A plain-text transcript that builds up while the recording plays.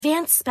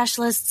Advanced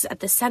specialists at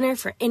the Center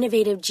for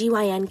Innovative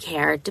GYN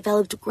Care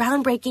developed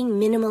groundbreaking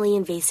minimally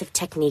invasive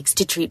techniques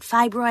to treat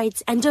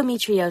fibroids,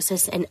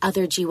 endometriosis, and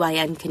other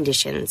GYN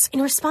conditions. In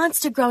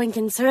response to growing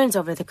concerns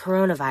over the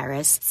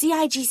coronavirus,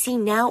 CIGC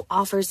now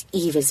offers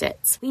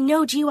e-visits. We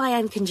know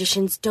GYN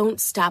conditions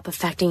don't stop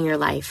affecting your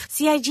life.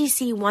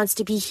 CIGC wants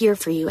to be here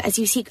for you as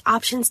you seek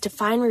options to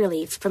find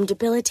relief from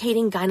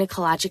debilitating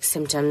gynecologic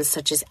symptoms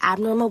such as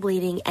abnormal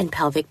bleeding and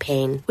pelvic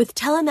pain. With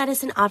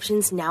telemedicine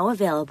options now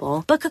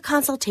available, book a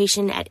consultation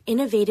at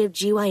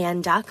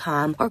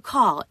innovativegyn.com or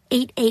call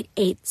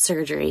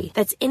 888-SURGERY.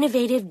 That's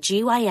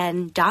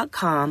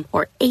innovativegyn.com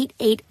or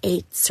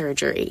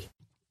 888-SURGERY.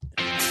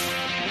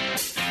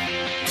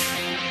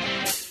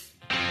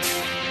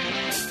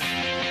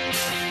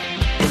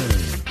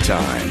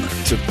 Time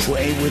to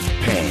play with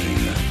pain,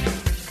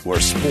 where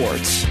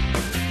sports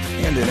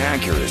and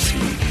inaccuracy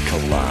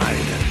collide.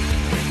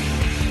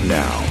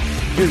 Now,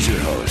 here's your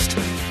host,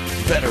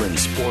 veteran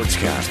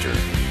sportscaster,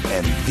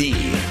 and the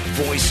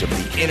voice of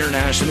the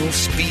International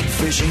Speed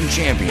Fishing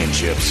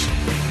Championships,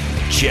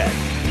 Chet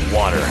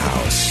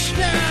Waterhouse.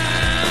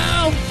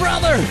 Now,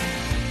 brother!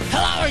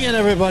 Hello again,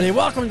 everybody.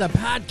 Welcome to the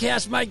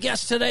podcast. My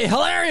guest today,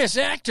 hilarious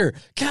actor,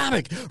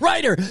 comic,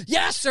 writer,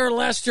 Yasser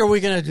Lester. We're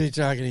going to be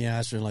talking to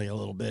Yasser in like a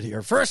little bit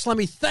here. First, let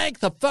me thank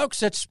the folks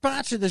that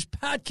sponsor this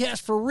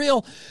podcast for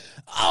real.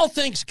 All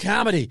things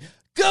comedy.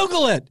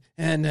 Google it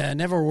and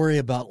never worry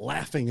about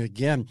laughing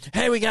again.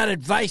 Hey, we got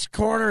Advice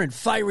Corner and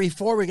Fiery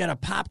 4. We got a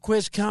pop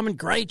quiz coming.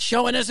 Great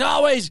show. And as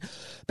always,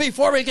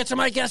 before we get to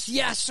my guest,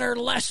 Yasser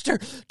Lester,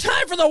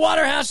 time for the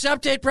Waterhouse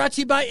Update brought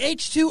to you by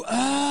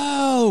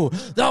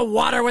H2O, the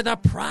water with a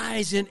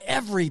prize in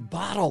every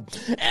bottle.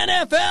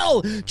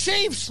 NFL,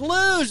 Chiefs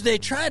lose. They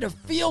tried a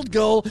field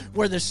goal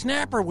where the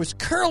snapper was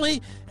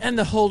Curly and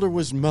the holder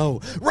was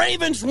Mo.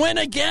 Ravens win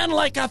again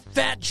like a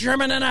fat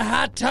German in a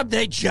hot tub.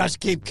 They just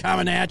keep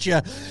coming at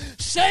you.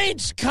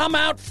 Saints come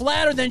out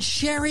flatter than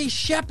Sherry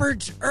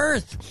Shepherd's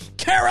Earth.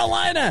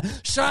 Carolina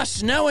saw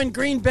snow in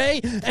Green Bay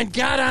and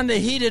got on the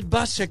heated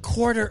bus a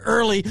quarter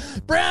early.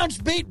 Browns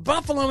beat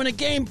Buffalo in a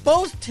game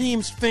both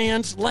teams'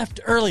 fans left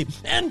early.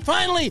 And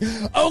finally,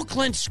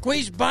 Oakland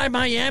squeezed by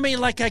Miami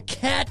like a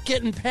cat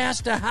getting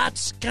past a hot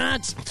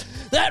sconce.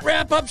 That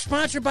wrap-up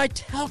sponsored by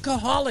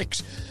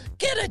Talcoholics.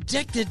 Get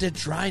addicted to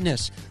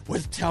dryness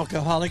with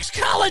Talcoholics.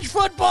 College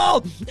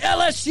football.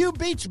 LSU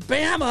beats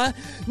Bama.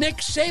 Nick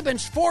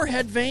Saban's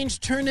forehead veins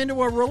turn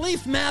into a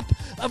relief map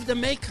of the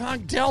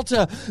Mekong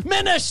Delta.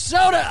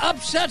 Minnesota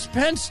upsets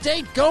Penn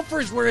State.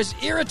 Gophers were as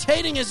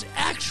irritating as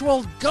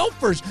actual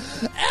Gophers.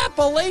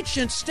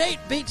 Appalachian State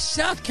beat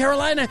South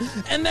Carolina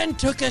and then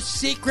took a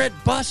secret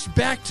bus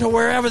back to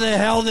wherever the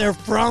hell they're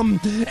from.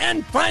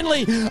 And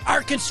finally,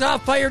 Arkansas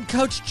fired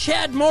coach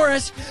Chad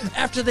Morris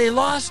after they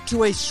lost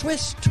to a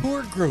Swiss tour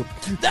group.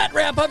 That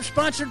wrap-up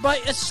sponsored by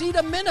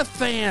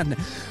Acetaminophen.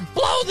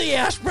 Blow the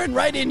aspirin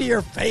right into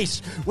your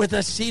face with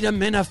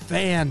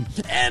Acetaminophen.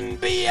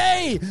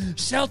 NBA.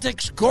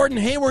 Celtics Gordon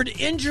Hayward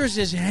injures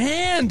his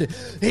hand.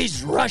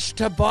 He's rushed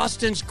to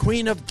Boston's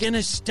Queen of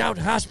Guinness Stout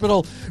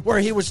Hospital where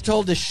he was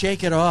told to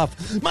shake it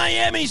off.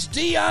 Miami's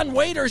Dion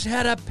Waiters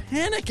had a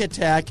panic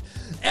attack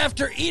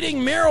after eating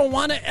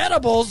marijuana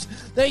edibles.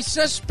 They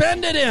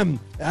suspended him.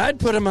 I'd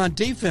put him on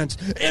defense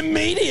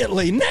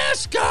immediately.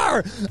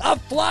 NASCAR! A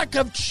flock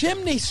of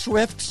chimney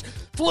swifts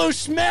flew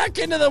smack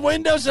into the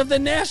windows of the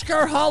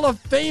NASCAR Hall of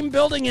Fame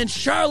building in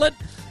Charlotte.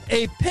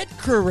 A pit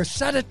crew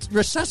NASCAR!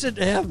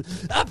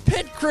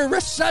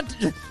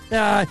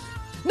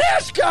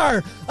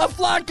 A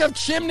flock of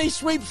chimney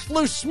sweeps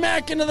flew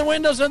smack into the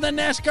windows of the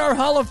NASCAR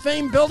Hall of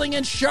Fame building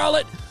in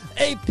Charlotte.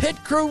 A pit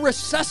crew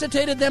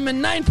resuscitated them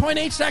in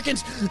 9.8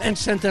 seconds and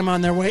sent them on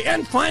their way.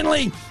 And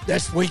finally,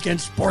 this week in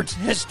sports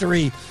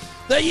history,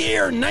 the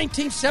year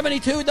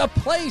 1972, the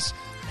place,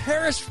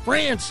 Paris,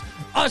 France,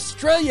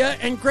 Australia,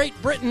 and Great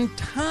Britain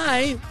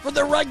tie for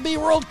the Rugby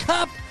World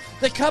Cup.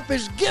 The cup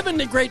is given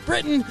to Great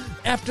Britain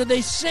after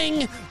they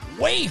sing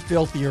way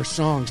filthier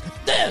songs.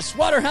 This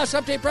Waterhouse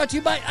Update brought to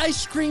you by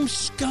Ice Cream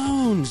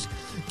Scones.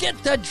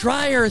 Get the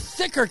drier,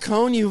 thicker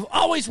cone you've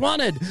always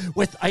wanted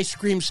with Ice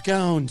Cream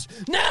Scones.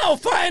 Now,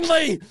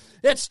 finally,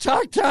 it's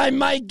talk time.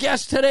 My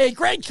guest today,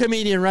 great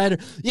comedian writer.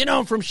 You know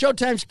him from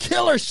Showtime's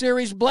killer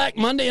series, Black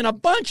Monday, and a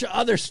bunch of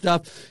other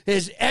stuff.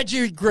 His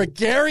edgy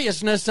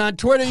gregariousness on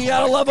Twitter, you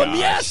gotta love him.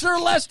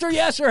 Yasser Lester.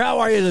 Yasser, how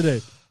are you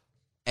today?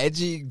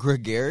 Edgy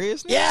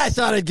gregariousness? Yeah, I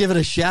thought I'd give it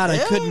a shot.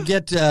 Yeah. I couldn't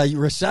get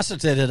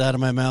resuscitated out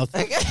of my mouth.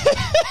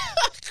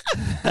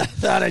 I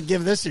thought I'd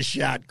give this a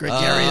shot.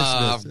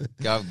 Gregariousness.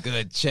 I'm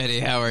good. Chetty,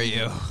 how are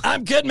you?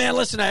 I'm good, man.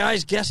 Listen, I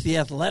always guess the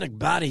athletic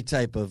body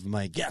type of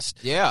my guest.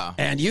 Yeah.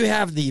 And you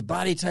have the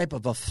body type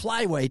of a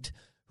flyweight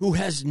who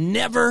has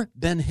never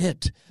been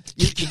hit.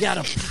 You got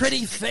a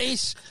pretty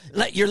face.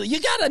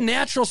 You got a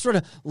natural sort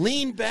of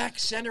lean back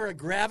center of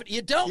gravity.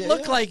 You don't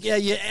look like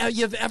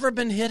you've ever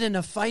been hit in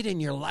a fight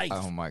in your life.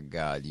 Oh my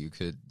God, you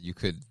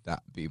could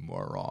not be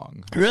more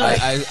wrong. Really?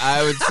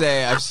 I would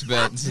say I've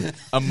spent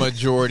a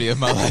majority of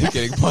my life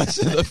getting punched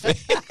in the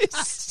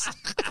face.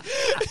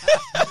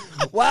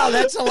 Wow,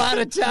 that's a lot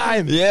of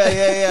time.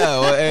 Yeah.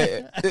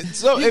 Well,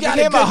 so You it got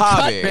became a a good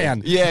hobby. cut,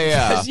 man.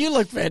 Yeah. Because you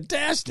look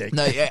fantastic.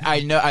 No,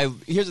 I know.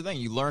 Here's the thing: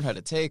 you learn how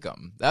to take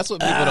them. That's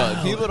what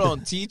people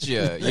don't teach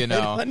you. You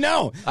know,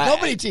 No,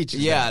 nobody teaches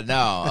Yeah, that. no.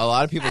 A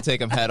lot of people take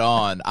them head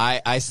on.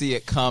 I see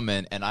it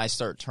coming, and I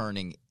start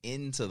turning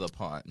into the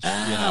punch. You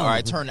know, or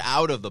I turn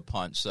out of the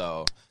punch.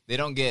 So they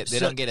don't get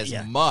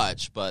as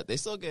much, but they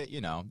still get.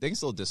 You know, they can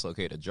still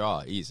dislocate a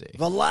jaw easy.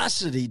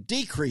 Velocity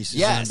decreases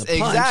Yes, on the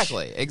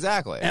punch.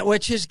 exactly.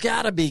 Which has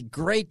got to be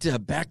great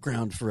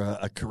background for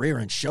a career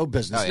in show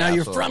business. Oh, yeah, now,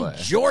 you're absolutely.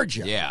 from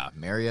Georgia. Yeah,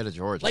 Marietta,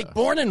 Georgia. Like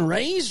born and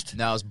raised?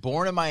 No, I was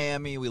born in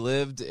Miami. We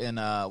lived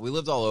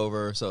all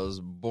over. So I was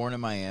born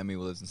in Miami.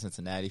 We lived in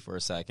Cincinnati for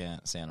a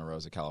second, Santa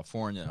Rosa,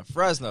 California,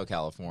 Fresno,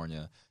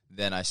 California.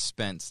 Then I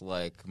spent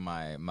like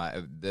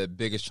the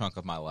biggest chunk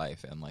of my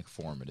life in like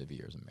formative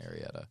years in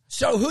Marietta.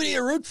 So who do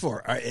you root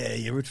for?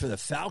 You root for the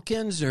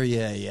Falcons, or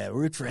you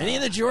root for any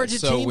of the Georgia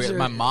teams?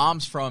 My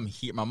mom's from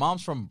here. My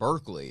mom's from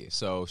Berkeley,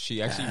 so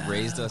she actually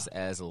raised us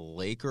as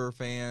Laker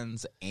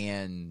fans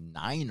and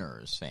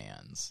Niners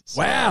fans.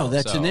 Wow,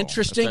 that's an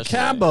interesting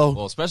combo.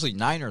 Well, especially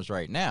Niners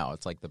right now.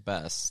 It's like the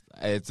best.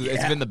 It's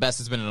been the best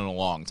it's been in a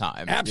long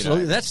time.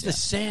 Absolutely, you know? that's the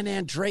San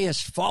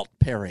Andreas fault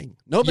pairing.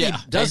 Nobody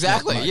does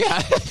exactly. that much.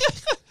 Yeah.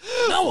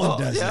 No one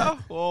does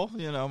that. Well,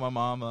 you know, my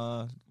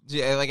mom. I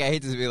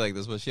hate to be like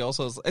this, but she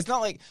also it's not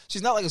like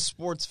she's not like a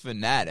sports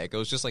fanatic. It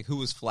was just like who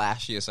was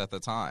flashiest at the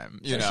time.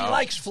 You know, she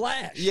likes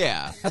flash.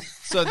 Yeah.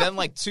 So then,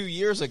 like 2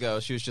 years ago,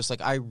 she was just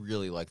like, "I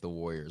really like the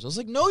Warriors." I was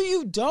like, "No,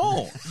 you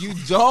don't. You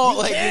don't.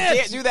 You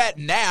can't do that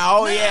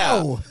now." No.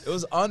 Yeah. It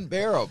was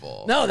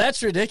unbearable. No,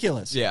 that's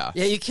ridiculous. Yeah.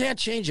 Yeah, you can't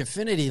change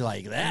affinity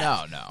like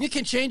that. No. You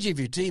can change if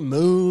your team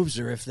moves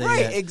or if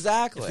they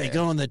exactly. if they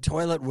go in the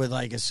toilet with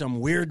like some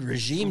weird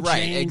regime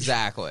change.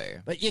 Exactly.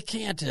 But you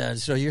can't.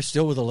 So you're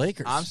still with the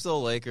Lakers. I'm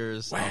still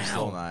Lakers. Wow. I'm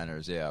still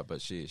Niners. Yeah,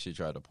 but she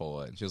tried to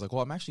pull it, and she was like,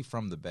 "Well, I'm actually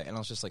from the Bay," and I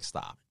was just like,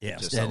 "Stop. Yeah,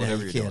 just no, whatever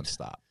you you're can't. doing,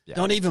 stop." Yeah.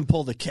 Don't even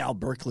pull the Cal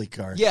Berkeley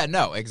card. Yeah,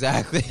 no,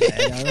 exactly.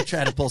 Don't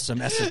try to pull some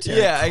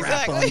esoteric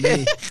crap on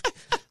me.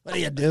 What are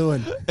you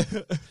doing?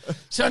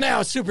 So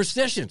now,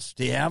 superstitions.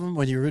 Do you have them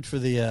when you root for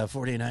the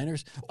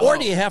 49ers? Or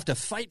do you have to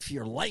fight for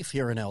your life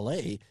here in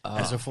L.A.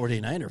 as a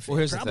 49er fan? Well,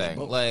 here's Probably the thing.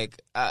 both.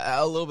 Like,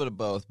 a little bit of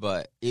both,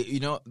 but,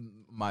 you know,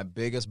 my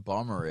biggest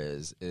bummer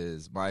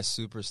is my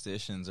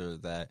superstitions are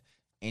that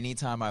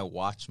anytime I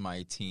watch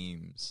my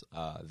teams,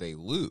 they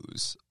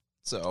lose.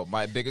 So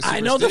my biggest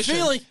superstition I know the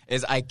feeling.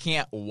 is I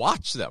can't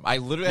watch them. I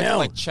literally have to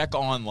like check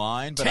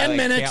online, but 10 I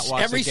minutes, can't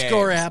watch every the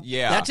score games. app.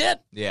 Yeah, That's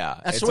it.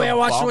 Yeah, That's it's the way a I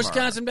watch the bummer.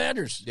 Wisconsin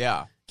Badgers.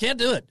 Yeah. Can't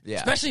do it. Yeah.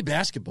 Especially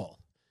basketball.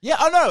 Yeah,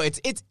 oh no, it's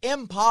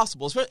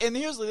impossible. And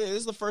this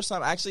is the first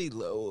time I actually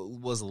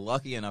was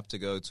lucky enough to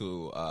go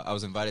to. I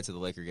was invited to the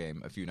Laker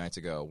game a few nights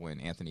ago when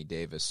Anthony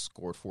Davis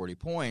scored 40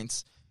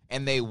 points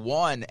and they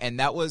won. And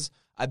that was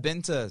I've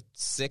been to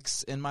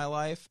 6 in my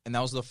life, and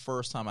that was the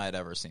first time I had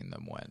ever seen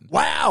them win.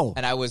 Wow!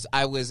 And I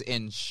was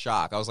in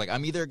shock. I was like,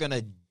 I'm either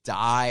gonna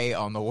die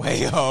on the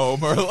way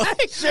home, or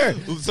like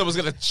someone's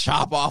gonna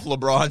chop off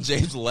LeBron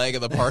James' leg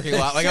in the parking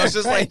lot. Like I was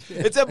just like,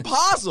 it's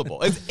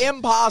impossible. It's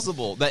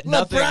impossible that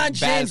nothing LeBron bad is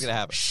James gonna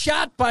happen.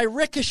 shot by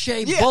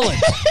ricochet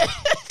bullets.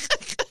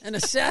 An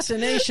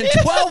assassination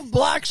 12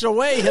 blocks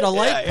away hit a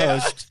light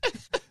post.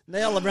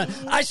 Nail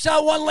LeBron. I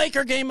saw one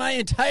Laker game my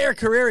entire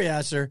career,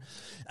 Yasser.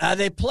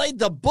 They played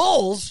the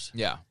Bulls.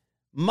 Yeah.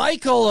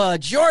 Michael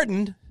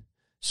Jordan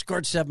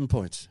scored 7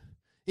 points.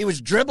 He was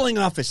dribbling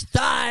off his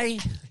thigh.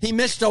 He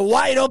missed a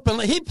wide open.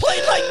 He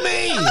played like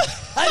me.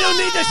 I don't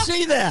need to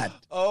see that.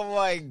 Oh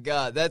my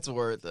God, that's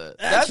worth it.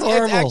 That's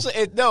horrible.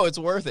 It's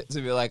worth it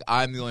to be like,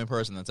 I'm the only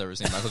person that's ever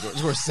seen Michael Jordan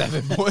score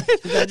 7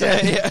 points.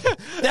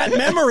 That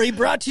memory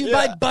brought to you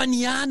by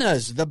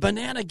Bananas, the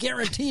banana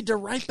guaranteed to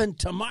ripen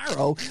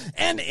tomorrow,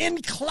 and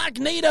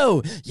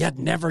Incognito. You'd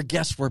never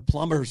guess we're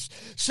plumbers.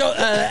 So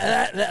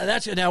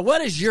that's it. Now, what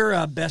is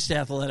your best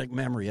athletic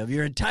memory of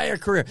your entire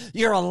career?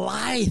 You're a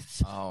lithe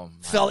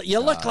fella.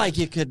 You look like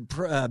you could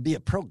be a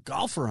pro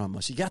golfer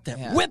almost. You got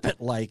that whip it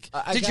like.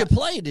 Did you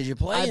play? Did you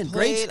play in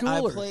grade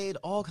school? I played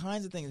all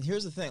kinds of things.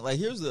 Here's the thing. Like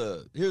here's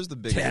the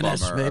biggest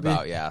tennis, bummer maybe?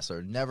 about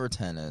Yasser. Never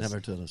tennis.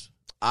 Never tennis.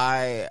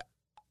 I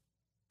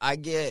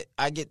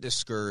get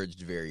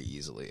discouraged very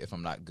easily if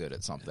I'm not good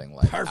at something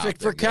like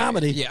perfect for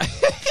comedy. Yeah.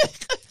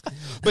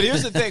 But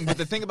here's the thing. But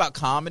the thing about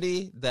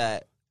comedy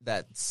that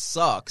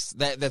sucks.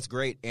 That's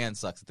great and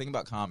sucks. The thing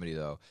about comedy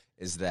though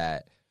is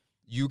that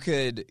you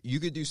could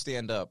do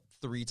stand up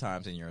 3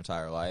 times in your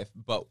entire life,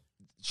 but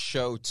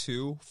show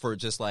 2 for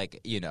just like,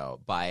 you know,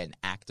 by an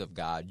act of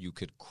God, you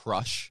could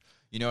crush,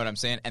 you know what I'm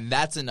saying? And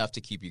that's enough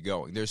to keep you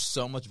going. There's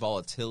so much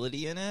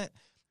volatility in it,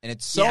 and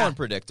it's so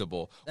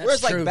unpredictable.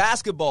 Whereas like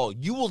basketball,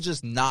 you will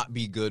just not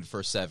be good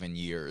for 7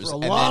 years for a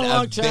and long, then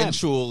long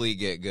eventually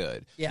get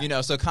good. Yeah. You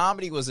know, so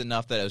comedy was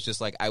enough that it was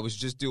just like I was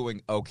just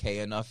doing okay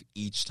enough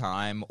each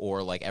time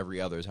or like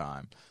every other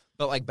time.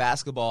 But like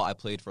basketball, I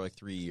played for like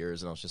 3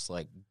 years, and I was just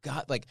like,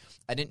 God, like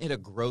I didn't hit a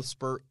growth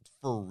spurt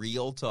for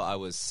real till I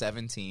was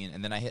 17,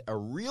 and then I hit a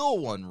real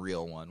one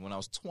when I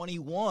was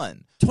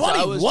 21. 21?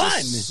 So I was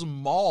just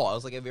small. I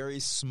was like a very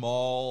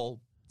small,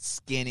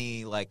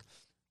 skinny, like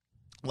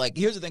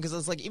here's the thing, because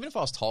it's like even if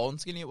I was tall and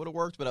skinny, it would have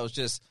worked, but I was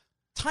just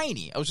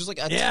tiny. I was just like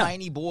a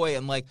tiny boy,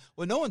 and like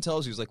what no one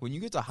tells you is like when you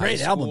get to high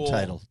school. Great album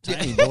title,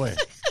 Tiny Boy.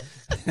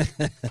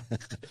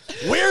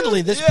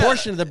 Weirdly, this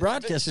portion of the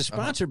broadcast is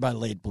sponsored by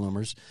Late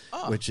Bloomers,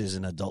 which is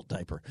an adult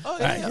diaper. Oh,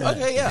 yeah.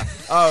 Okay, yeah.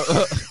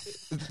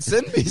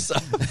 Send me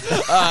some.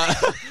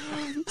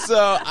 So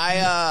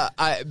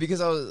I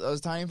because I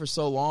was tiny for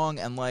so long,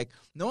 and like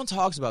no one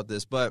talks about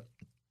this, but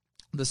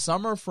the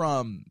summer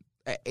from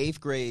 8th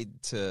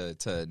grade to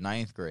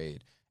 9th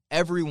grade,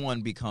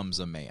 everyone becomes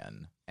a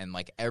man. And,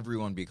 like,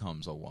 everyone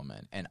becomes a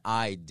woman. And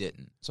I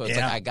didn't. So it's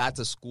like I got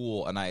to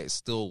school, and I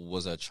still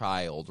was a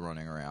child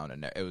running around.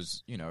 And it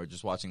was,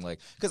 just watching, like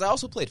 – because I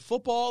also played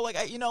football. Like,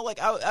 I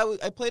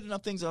played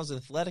enough things. I was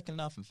athletic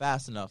enough and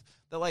fast enough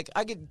that, like,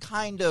 I could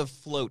kind of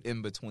float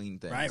in between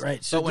things.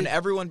 Right. So when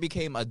everyone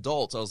became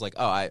adults, I was like,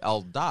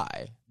 I'll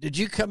die. Did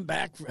you come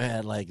back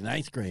at, like,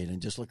 9th grade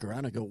and just look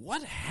around and go,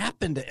 what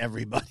happened to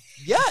everybody?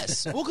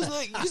 Yes. Well, because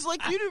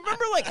like, you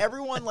remember, like,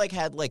 everyone, like,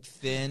 had, like,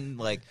 thin,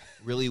 like,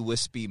 really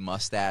wispy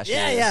mustaches.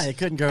 Yeah, it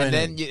couldn't go in.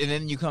 And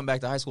then you come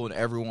back to high school and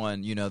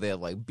everyone, they had,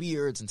 like,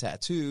 beards and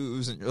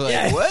tattoos. And you're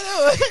like,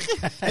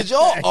 what? Did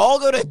y'all all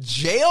go to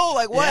jail?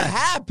 Like, what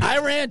happened? I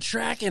ran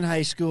track in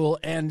high school,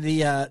 and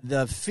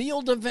the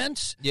field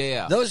events,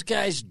 those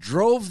guys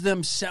drove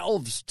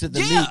themselves to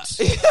the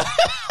meets.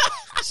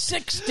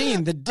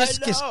 16, the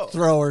discus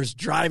throwers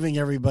driving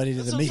everybody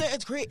to the meet.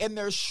 It's great, and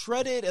they're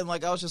shredded, and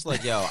like I was just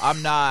like, yo,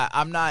 I'm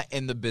not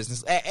in the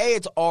business.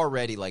 It's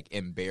already like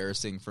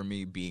embarrassing for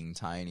me being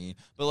tiny,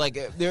 but like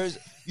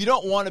you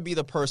don't want to be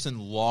the person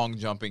long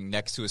jumping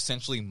next to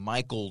essentially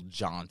Michael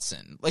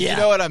Johnson. Like you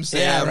know what I'm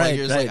saying? Yeah, like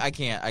you're just like I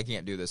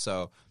can't do this.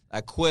 So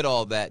I quit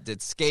all that, did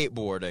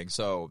skateboarding.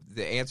 So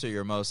to answer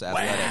your most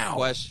athletic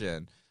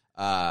question.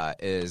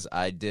 Is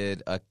I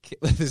did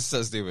this is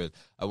so stupid.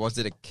 I once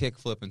did a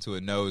kickflip into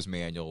a nose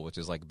manual, which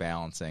is like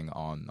balancing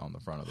on the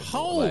front of the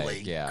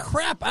Holy leg.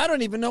 crap! I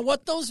don't even know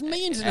what those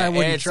means, and I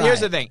wouldn't try.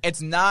 Here's the thing: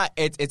 it's not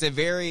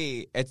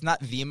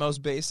the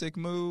most basic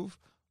move,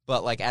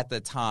 but like at the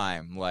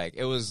time, like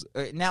it was.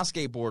 Now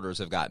skateboarders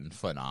have gotten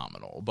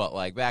phenomenal, but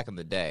like back in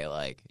the day,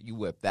 like you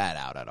whip that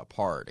out at a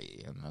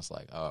party, and it's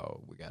like,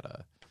 oh, we got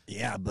a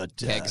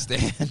keg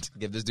stand.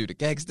 Give this dude a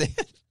keg stand.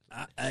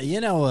 A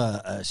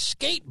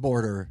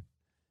skateboarder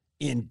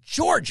in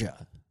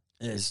Georgia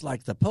is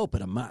like the Pope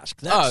at a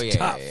mosque. That's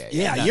tough.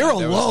 Yeah, you're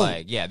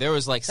alone. There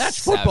was like that's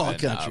 7 football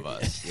country. Of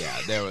us. Yeah,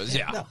 there was.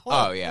 Yeah. The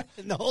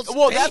whole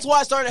well, that's why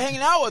I started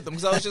hanging out with them,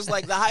 because I was just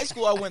like the high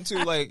school I went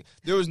to. Like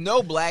there was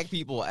no black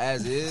people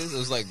as is. It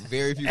was like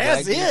very few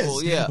black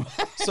people. Yeah.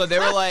 So they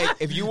were like,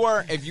 if you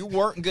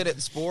weren't good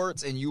at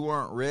sports and you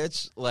weren't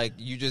rich, like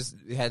you just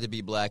had to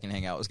be black and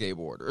hang out with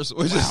skateboarders. So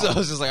I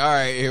was just like, all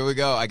right, here we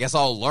go. I guess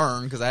I'll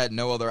learn, because I had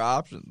no other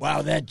options.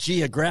 Wow, that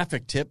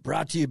geographic tip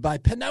brought to you by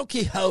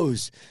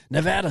Pinocchio's,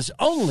 Nevada's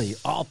only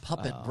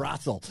all-puppet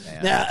brothel.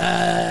 Man.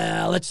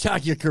 Now, let's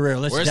talk your career.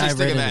 Where's he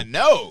sticking that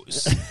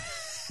nose?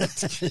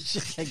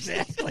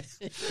 Exactly.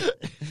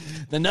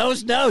 The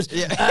nose knows.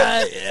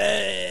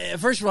 Yeah.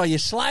 First of all, you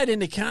slide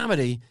into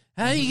comedy.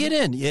 How do you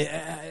get in?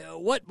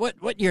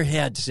 What your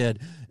head said,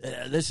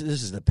 this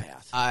is the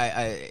path.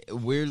 I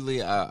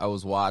weirdly, I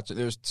was watching.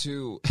 There's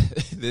two.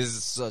 This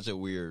is such a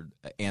weird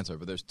answer,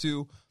 but there's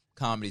 2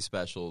 comedy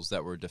specials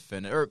that were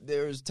definitive. Or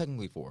there's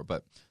technically 4,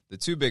 but the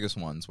 2 biggest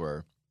ones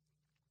were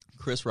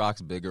Chris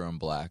Rock's Bigger and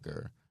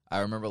Blacker. I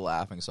remember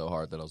laughing so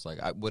hard that I was like,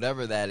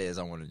 whatever that is,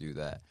 I want to do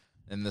that.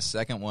 And the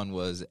second one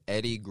was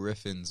Eddie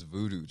Griffin's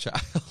Voodoo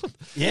Child.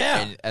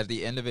 Yeah. And at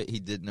the end of it, he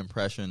did an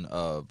impression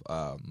of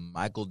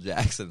Michael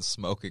Jackson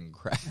smoking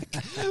crack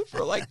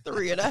for like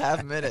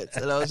 3.5 minutes.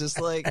 And I was just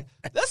like,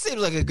 that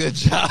seems like a good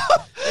job.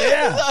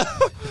 Yeah.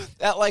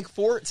 At like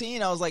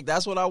 14, I was like,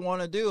 that's what I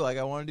want to do. Like,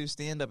 I want to do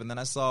stand-up. And then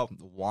I saw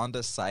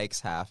Wanda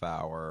Sykes' half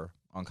hour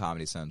on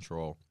Comedy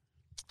Central.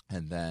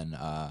 And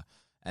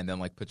then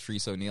like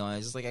Patrice O'Neal,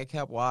 and I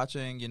kept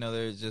watching.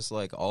 There's just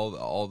like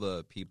all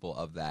the people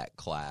of that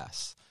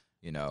class,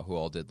 who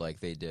all did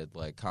they did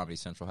Comedy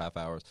Central half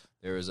hours.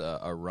 There was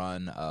a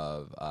run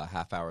of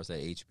half hours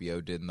that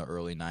HBO did in the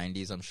early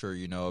 '90s. I'm sure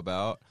you know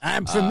about.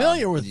 I'm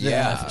familiar with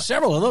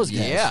several of those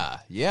guys.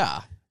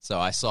 Yeah. So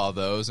I saw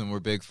those and were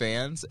big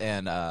fans,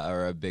 and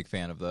or a big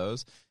fan of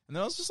those. And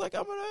then I was just like,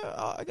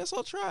 I guess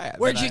I'll try it.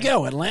 Where'd you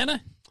go? Atlanta?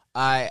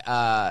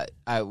 I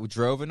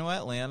drove into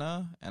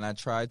Atlanta, and I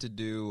tried to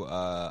do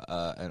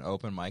an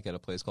open mic at a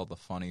place called the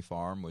Funny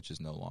Farm, which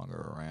is no longer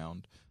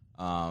around.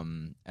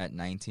 At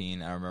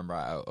 19, I remember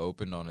I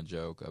opened on a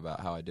joke about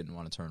how I didn't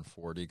want to turn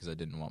 40 because I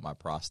didn't want my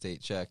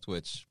prostate checked,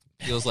 which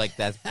feels like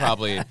that's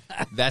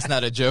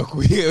not a joke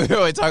we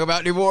really talk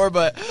about anymore.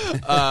 But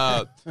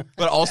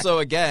also,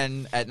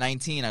 again, at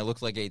 19, I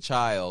looked like a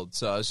child,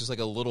 so I was just like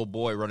a little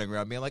boy running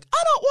around being like,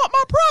 I don't want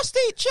my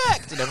prostate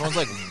checked, and everyone's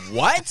like,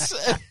 what?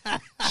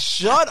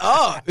 Shut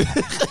up.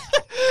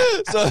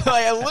 So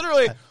I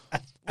literally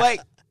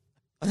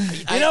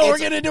You know what we're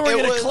going to do? We're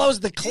going to close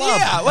the club.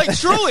 Yeah, like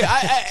truly.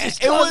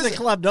 Close the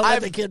club. Don't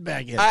let the kid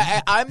back in.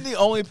 I'm the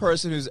only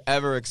person who's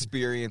ever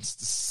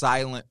experienced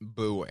silent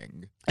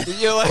booing.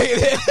 You know, like,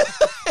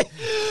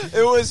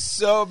 it was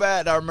so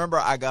bad. I remember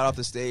I got off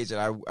the stage,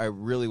 and I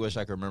really wish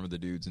I could remember the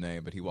dude's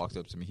name, but he walked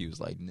up to me. He was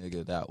like,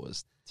 "Nigga, that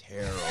was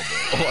terrible."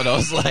 And I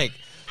was like,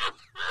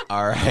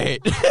 all right.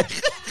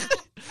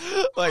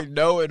 Like,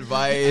 no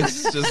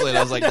advice. Just like,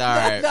 I was like, all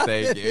right,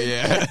 thank you.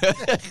 Yeah.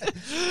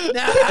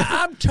 Now,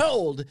 I'm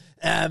told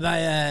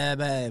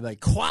by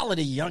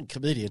quality young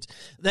comedians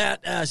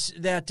that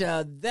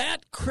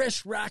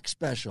Chris Rock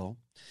special,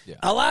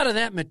 a lot of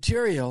that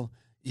material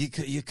you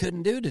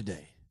couldn't do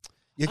today.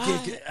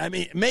 I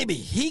mean, maybe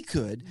he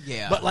could,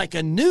 but like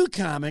a new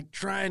comic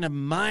trying to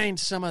mine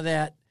some of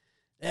that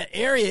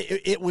area,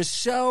 it was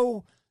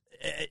so.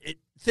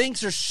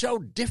 Things are so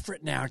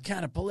different now,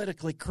 kind of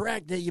politically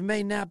correct, that you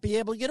may not be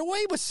able to get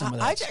away with some of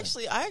that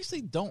stuff. I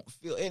actually don't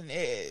feel, and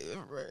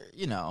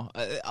you know,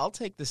 I'll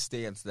take the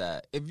stance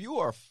that if you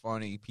are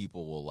funny,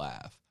 people will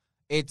laugh.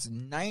 It's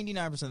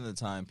 99% of the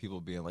time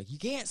people being like, you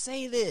can't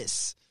say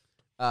this.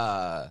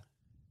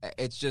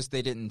 It's just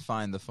they didn't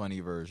find the funny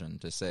version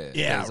to say it.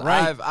 Yeah,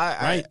 right.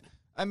 Right.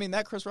 I mean,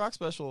 that Chris Rock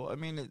special, I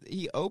mean,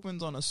 he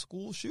opens on a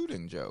school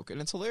shooting joke,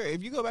 and it's hilarious.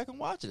 If you go back and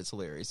watch it, it's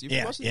hilarious.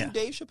 You watch the new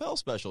Dave Chappelle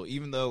special,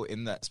 even though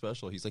in that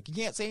special he's like, you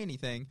can't say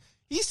anything.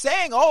 He's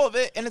saying all of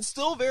it, and it's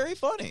still very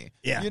funny.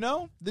 Yeah. You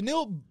know? The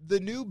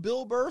new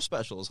Bill Burr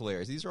special is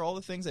hilarious. These are all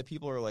the things that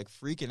people are, like,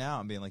 freaking out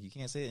and being like, you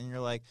can't say it, and you're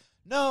like,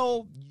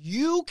 no,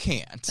 you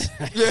can't.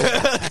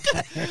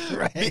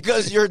 Right.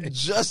 Because you're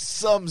just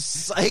some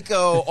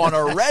psycho on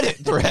a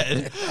Reddit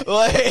thread.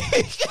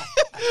 Like,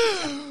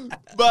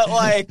 but,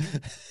 like,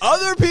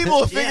 other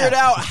people figured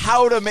out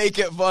how to make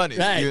it funny.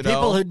 Right. You know?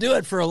 People who do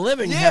it for a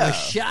living have a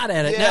shot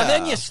at it. Now,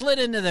 then you slid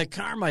into the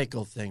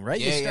Carmichael thing,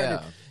 right? You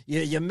started.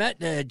 You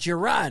met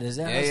Gerard, is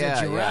that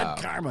Gerard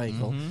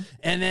Carmichael,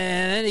 and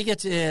then he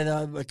gets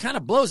it kind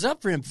of blows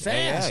up for him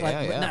fast,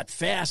 not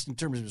fast in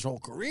terms of his whole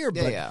career,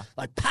 but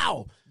like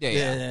pow.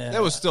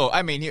 That was still,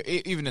 I mean,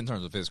 even in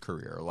terms of his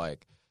career,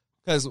 like,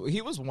 because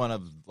he was one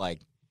of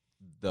like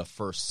the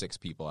first 6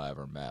 people I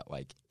ever met,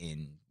 like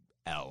in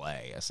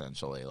L.A.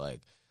 essentially.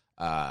 Like,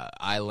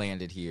 I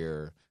landed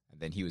here,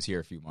 and then he was here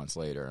a few months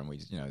later, and we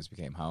just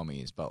became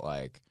homies, but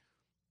like.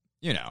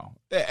 You know,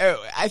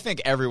 I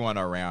think everyone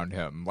around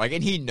him, like,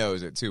 and he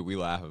knows it too. We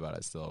laugh about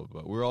it still,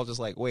 but we're all just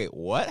like, wait,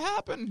 what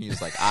happened?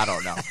 He's like, I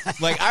don't know.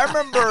 Like, I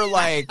remember,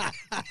 like,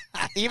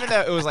 even though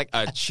it was like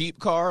a cheap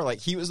car, like,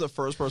 he was the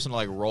first person to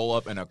like roll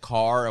up in a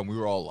car, and we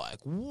were all like,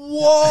 whoa,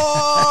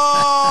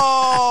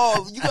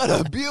 you got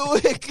a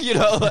Buick, you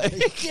know,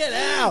 like, get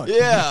out.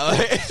 Yeah.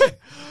 Like,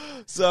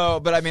 so,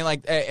 but I mean,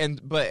 like,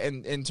 but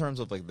in terms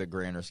of like the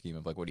grander scheme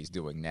of like what he's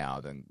doing now,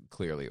 then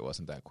clearly it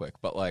wasn't that quick.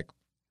 But like,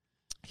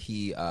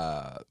 he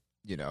got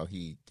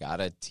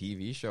a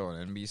TV show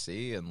on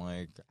NBC and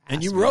like,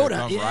 and you wrote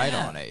on it,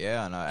 and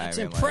it's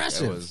I mean,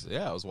 impressive. Like,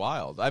 it was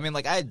wild. I mean,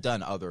 like, I had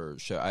done other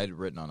show, I had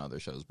written on other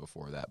shows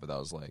before that, but that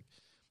was like,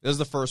 this was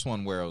the first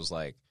one where it was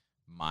like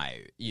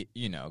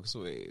you know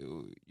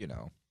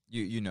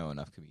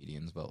enough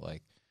comedians, but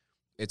like,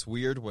 it's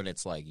weird when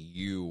it's like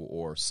you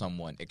or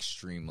someone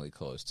extremely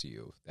close to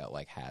you that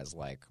like has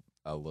like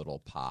a little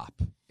pop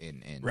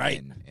in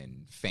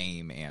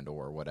fame and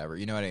or whatever,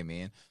 you know what I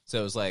mean? So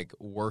it was like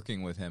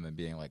working with him and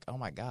being like, oh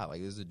my god,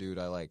 like, this is a dude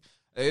I like.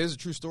 It is a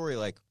true story.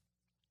 Like,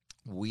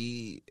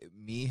 me,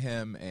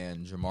 him,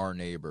 and Jamar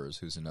Neighbors,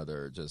 who's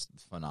another just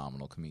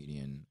phenomenal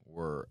comedian,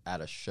 were at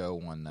a show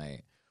one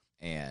night,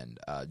 and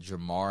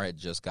Jamar had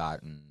just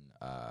gotten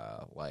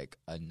like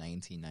a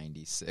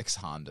 1996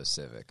 Honda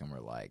Civic, and we're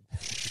like,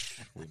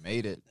 we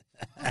made it.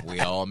 We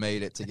all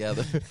made it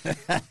together.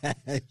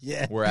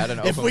 Yeah, we're at an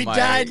open mic. If we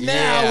died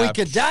now, we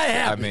could die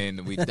happy. I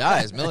mean, we die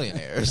as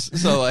millionaires.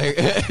 So like,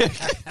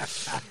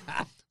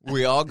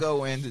 we all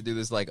go in to do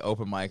this like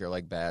open mic or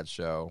like bad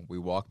show. We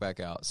walk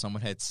back out.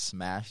 Someone had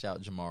smashed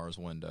out Jamar's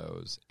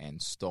windows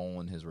and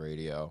stolen his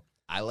radio.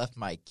 I left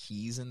my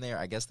keys in there.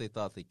 I guess they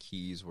thought the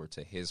keys were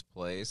to his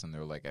place, and they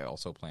were like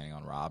also planning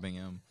on robbing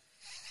him.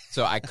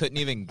 So I couldn't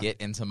even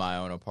get into my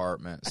own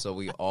apartment. So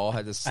we all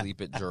had to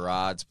sleep at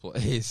Gerard's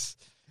place.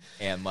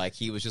 And, like,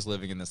 he was just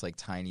living in this, like,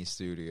 tiny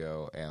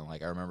studio. And,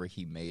 like, I remember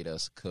he made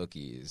us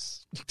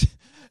cookies.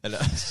 And I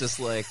was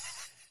just like,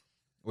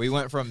 we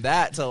went from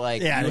that to,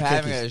 like, having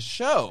cookies. A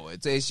show.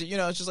 It's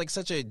just, like,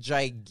 such a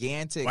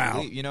gigantic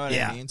leap. You know what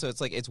I mean? So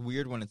it's, like, it's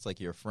weird when it's, like,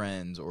 your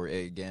friends or,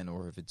 again,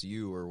 or if it's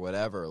you or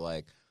whatever.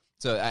 Like,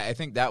 so I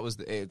think that was,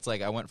 it's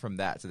like I went from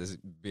that to this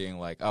being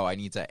like, oh, I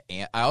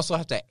also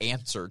have to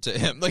answer to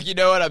him. Like, you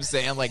know what I'm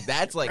saying? Like,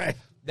 that's, like, right.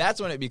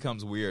 That's when it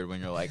becomes weird when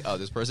you're like, oh,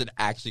 this person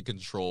actually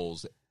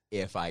controls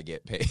if I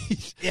get paid.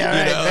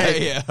 Yeah, right.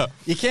 Yeah.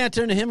 You can't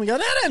turn to him and go,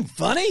 that ain't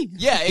funny.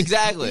 Yeah,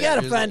 exactly. You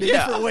got to find a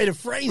different way to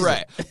phrase it.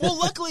 Right. Well,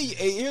 luckily,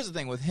 here's the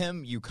thing. With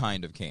him, you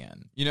kind of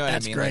can. You know what I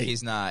mean?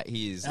 Great. Like,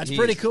 he's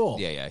pretty cool.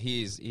 Yeah.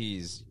 He's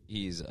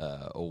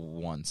a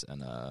once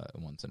in a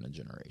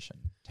generation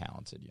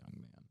talented young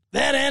man.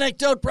 That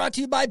anecdote brought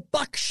to you by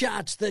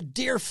Buckshots, the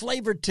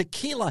deer-flavored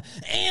tequila,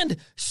 and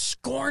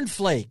Scorn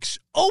Flakes,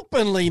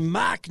 openly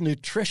mock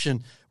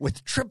nutrition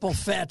with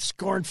triple-fat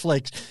Scorn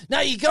Flakes.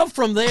 Now, you go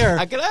from there.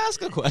 I could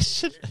ask a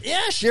question.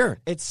 Yeah, sure.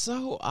 It's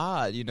so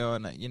odd,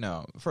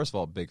 and, first of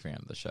all, big fan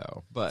of the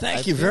show. But Thank I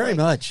you feel very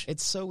much.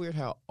 It's so weird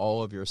how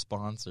all of your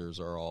sponsors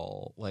are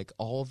all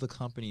of the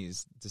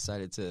companies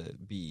decided to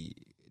be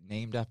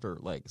named after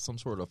some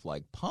sort of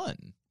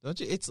pun. Don't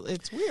you? It's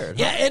weird.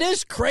 Yeah, huh? it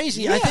is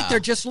crazy. Yeah. I think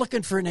they're just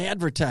looking for an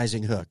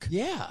advertising hook.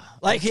 Yeah.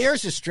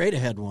 Here's a straight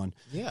ahead one.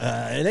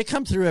 Yeah. They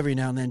come through every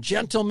now and then.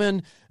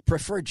 Gentlemen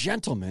prefer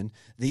gentlemen,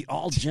 the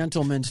All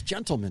Gentlemen's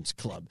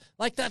Club.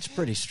 That's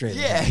pretty straight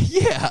ahead.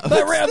 Yeah.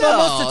 But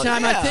most of the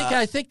time, yeah.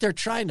 I think they're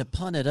trying to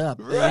pun it up,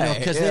 Right,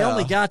 because they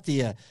only got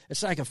the.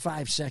 It's like a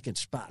 5-second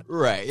spot,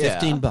 Right, yeah.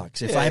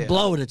 $15. If I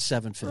blow it, it's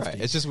 $7.50.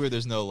 Right. It's just weird.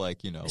 There's no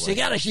So you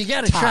gotta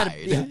try to.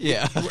 Tide.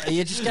 Yeah.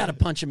 You just gotta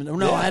punch him in.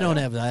 No, I don't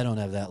have that. I don't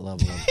have that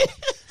level of.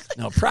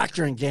 No,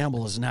 Procter &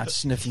 Gamble is not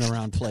sniffing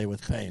around Play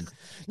with Pain.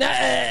 Now,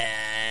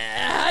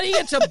 how do you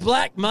get to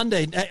Black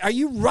Monday? Are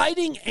you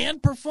writing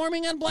and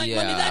performing on Black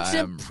Monday? That's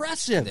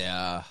impressive.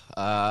 Yeah.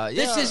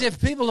 This is,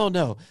 if people don't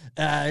know,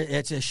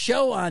 it's a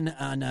show on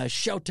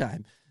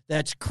Showtime.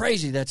 That's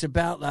crazy. That's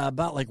about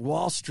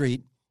Wall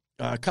Street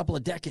a couple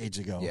of decades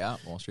ago. Yeah,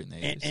 Wall Street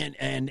in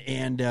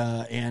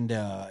the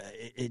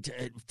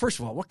 80s. First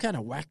of all, what kind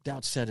of whacked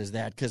out set is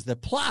that? Because the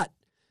plot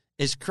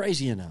is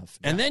crazy enough.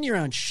 And then you're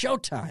on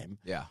Showtime,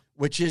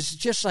 which is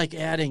just like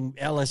adding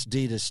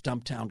LSD to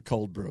Stumptown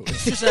Cold Brew.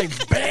 It's just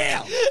like,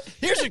 bam,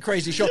 here's a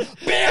crazy show.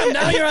 Bam,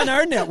 now you're on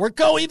our network.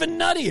 Go even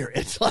nuttier.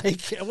 It's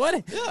like,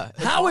 what? Yeah,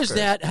 how is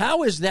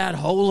that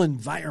whole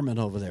environment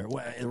over there?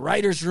 A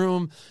writer's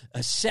room,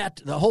 a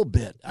set, the whole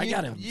bit. I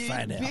got to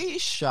find out. You'd be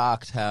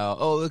shocked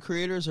how, the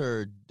creators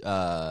are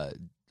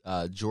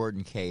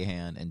Jordan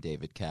Cahan and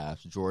David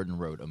Capps. Jordan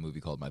wrote a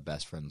movie called My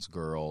Best Friend's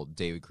Girl.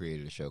 David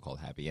created a show called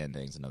Happy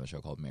Endings, another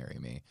show called Marry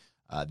Me.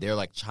 They're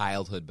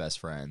childhood best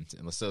friends,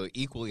 and so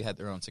equally had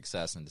their own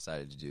success and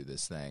decided to do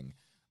this thing.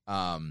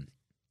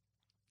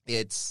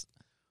 It's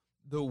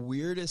the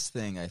weirdest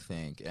thing, I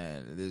think,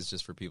 and this is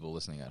just for people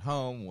listening at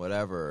home,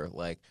 whatever,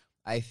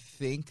 I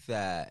think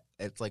that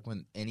it's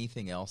when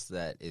anything else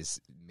that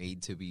is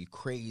made to be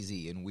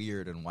crazy and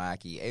weird and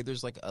wacky,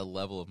 there's a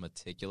level of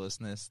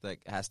meticulousness that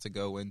has to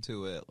go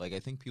into it. I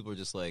think people are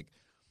just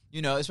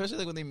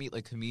especially when they meet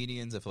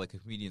comedians, if a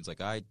comedian's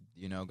I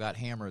got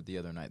hammered the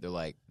other night, they're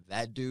like,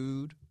 that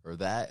dude or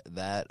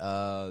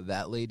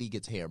that lady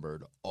gets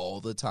hammered all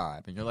the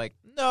time. And you're like,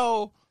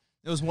 no,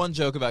 there was one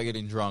joke about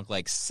getting drunk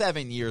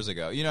 7 years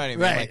ago. You know what I mean?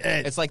 Right.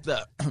 It's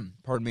the,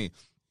 pardon me,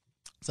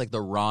 it's the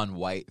Ron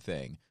White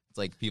thing.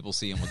 It's people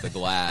see him with the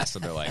glass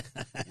and they're like,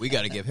 we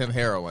got to give him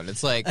heroin.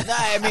 It's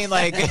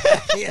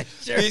yeah,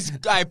 sure.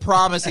 I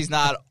promise he's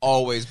not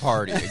always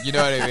partying. You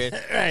know what I mean?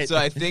 Right. So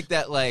I think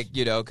that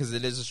because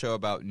it is a show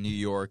about New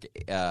York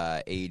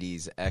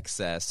 80s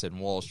excess and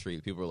Wall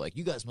Street, people are like,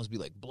 you guys must be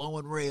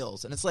blowing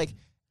rails. And it's everyone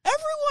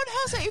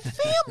has a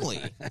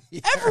family.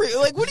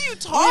 What are you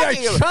talking about?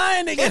 We are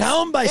trying to get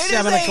home by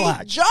 7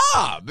 o'clock.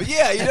 Job.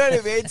 Yeah, you know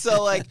what I mean?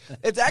 So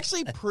it's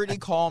actually pretty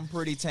calm,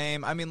 pretty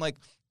tame. I mean,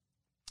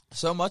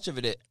 so much of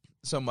it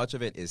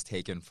is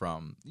taken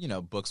from,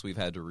 books we've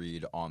had to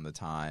read on the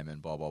time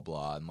and blah, blah,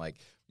 blah. And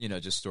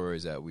just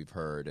stories that we've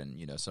heard. And,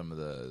 some of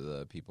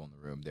the people in the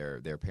room,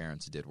 their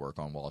parents did work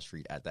on Wall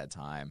Street at that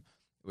time,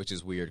 which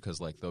is weird because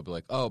they'll be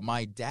like, oh,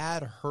 my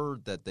dad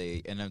heard that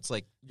and it's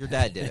your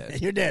dad did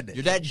it. Your dad did.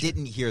 Your dad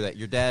didn't hear that.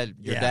 Your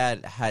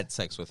dad had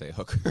sex with a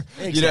hooker.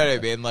 Exactly. You know what I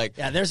mean?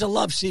 Yeah, there's a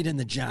love seat in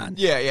the John.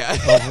 Yeah.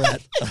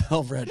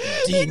 over at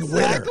Dean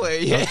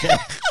exactly, Witter. Yeah.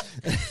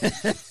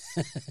 Okay.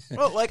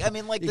 Well,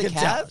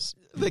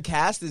 the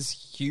cast is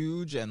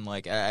huge, and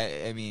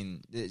I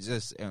mean, it's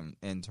just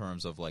in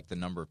terms of the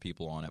number of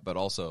people on it, but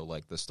also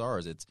the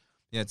stars. It's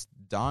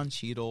Don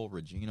Cheadle,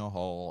 Regina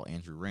Hall,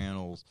 Andrew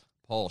Rannells,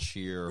 Paul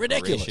Scheer,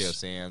 ridiculous. Horatio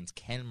Sands,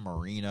 Ken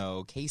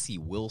Marino, Casey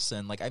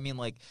Wilson.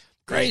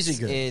 Crazy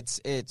good.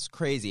 It's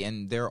crazy,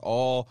 and they're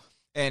all,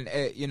 and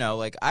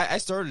I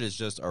started as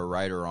just a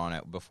writer on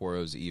it before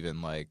it was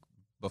even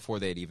before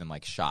they'd even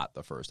shot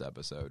the first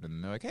episode,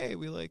 and they're like, hey,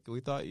 we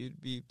thought you'd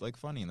be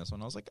funny in this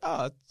one. I was like,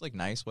 oh, it's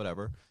nice,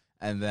 whatever.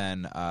 And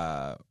then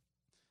I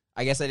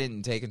guess I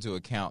didn't take into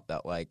account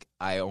that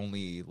I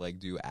only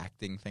do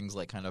acting things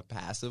kind of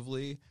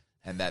passively,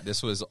 and that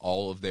this was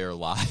all of their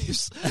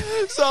lives.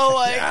 So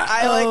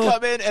I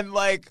come in and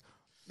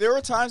there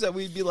were times that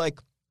we'd be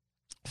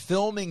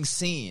filming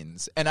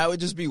scenes, and I would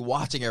just be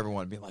watching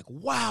everyone be like,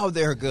 wow,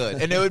 they're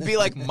good. And it would be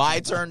my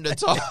turn to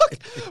talk.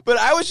 But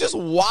I was just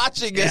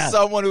watching as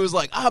someone who was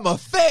like, I'm a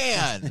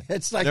fan.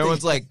 It's and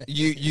everyone's like,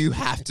 you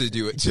have to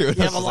do it too. And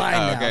you have a line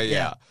now. Okay,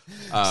 yeah.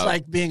 It's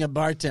like being a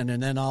bartender,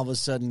 and then all of a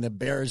sudden the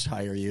Bears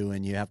hire you,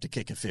 and you have to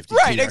kick a 50.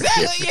 Right,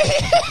 exactly.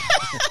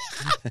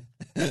 Yeah.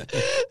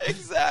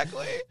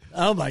 Exactly.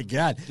 Oh, my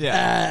God.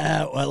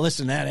 Yeah. Well,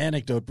 listen, that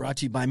anecdote brought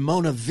to you by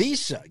Mona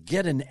Visa.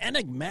 Get an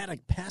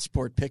enigmatic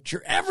passport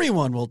picture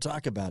everyone will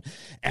talk about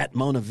at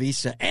Mona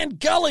Visa. And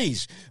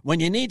Gullies, when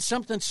you need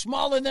something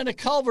smaller than a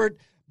culvert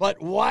but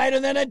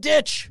wider than a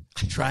ditch,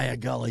 try a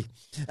Gully.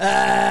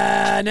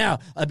 Now,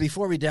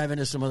 before we dive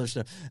into some other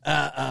stuff,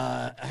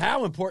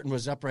 how important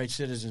was Upright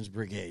Citizens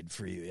Brigade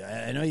for you?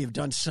 I know you've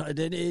done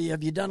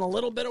have you done a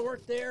little bit of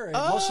work there,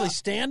 mostly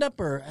stand up,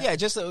 or yeah,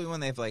 just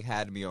when they've like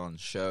had me on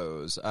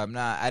shows.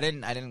 I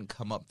didn't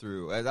come up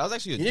through. I was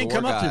actually a You didn't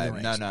door come up guy. through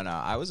the ranks. No.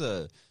 I was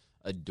a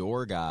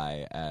door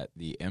guy at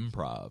the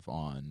Improv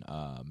on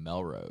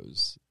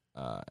Melrose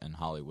in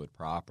Hollywood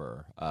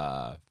proper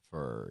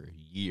for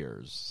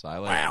years. So I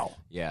Wow.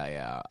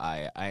 Yeah.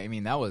 I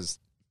mean that was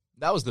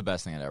the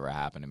best thing that ever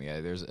happened to me.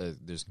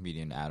 There's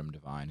comedian Adam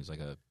Devine who's like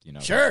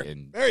Sure.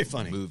 in Very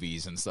funny.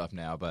 movies and stuff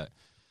now. But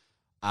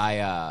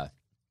I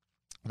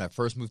when I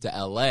first moved to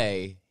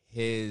LA,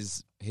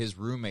 his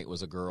roommate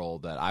was a girl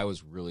that I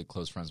was really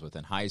close friends with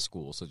in high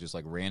school. So just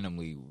like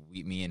randomly,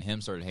 me and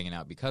him started hanging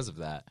out because of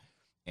that.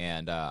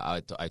 And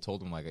I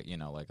told him, like,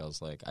 I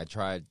was like, I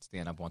tried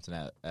stand-up once in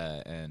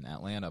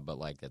Atlanta, but,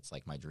 like, it's,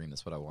 like, my dream.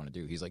 That's what I want to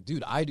do. He's like,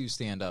 dude, I do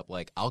stand-up.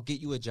 Like, I'll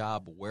get you a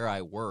job where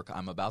I work.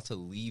 I'm about to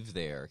leave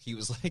there. He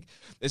was like,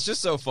 it's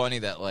just so funny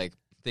that, like,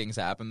 things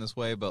happen this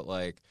way, but,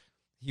 like,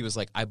 he was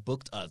like, I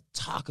booked a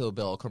Taco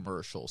Bell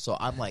commercial, so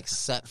I'm, like,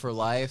 set for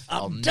life.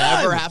 I'll done.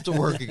 never have to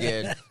work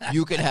again.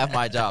 You can have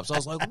my job. So I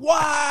was like,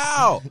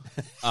 wow!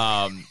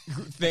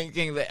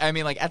 Thinking that, I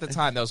mean, like, at the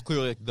time, that was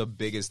clearly, like, the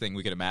biggest thing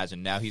we could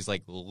imagine. Now he's,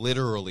 like,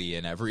 literally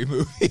in every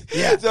movie.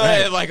 Yeah, So,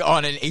 right. like,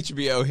 on an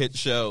HBO hit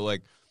show.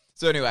 Like,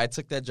 so anyway, I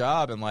took that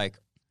job, and, like,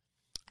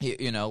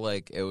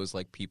 like, it was,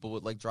 like, people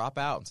would, like, drop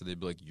out. And so they'd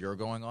be like, you're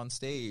going on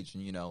stage.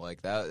 And,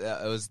 like,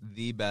 that was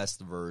the best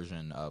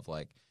version of,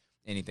 like,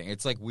 anything.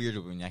 It's like weird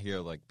when I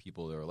hear like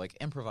people that are like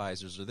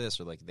improvisers or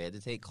this or like they had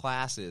to take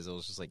classes. It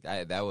was just like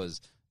that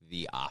was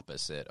the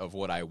opposite of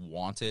what I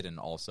wanted and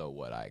also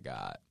what I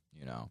got.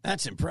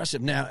 That's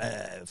impressive. Now,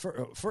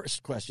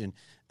 first question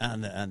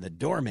on the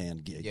doorman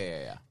gig.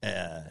 Yeah.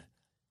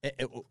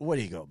 What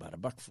do you go about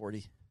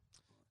 $1.40?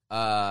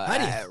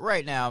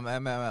 Right now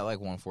I'm at like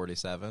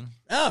 147.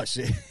 Oh,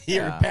 see,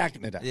 you're Yeah.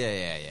 packing it up.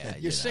 Yeah.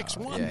 You're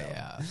 6'1", though.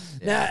 Yeah.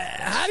 Now,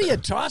 how do you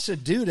toss a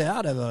dude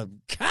out of a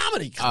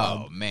comedy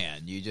club? Oh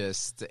man, you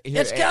just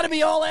It's got to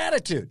be all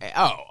attitude.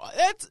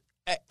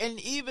 And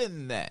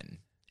even then,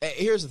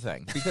 here's the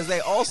thing, because they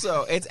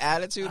also it's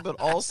attitude, but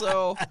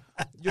also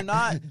you're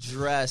not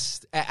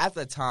dressed at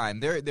the time.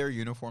 Their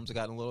uniforms have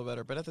gotten a little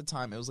better, but at the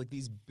time it was like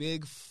these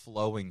big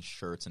flowing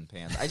shirts and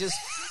pants. I just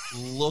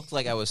looked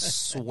like I was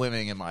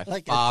swimming in my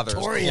Like a father's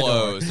toreador.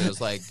 clothes. And it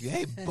was like,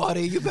 hey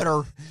buddy, you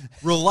better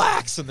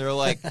relax. And they're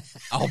like,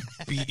 I'll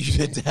beat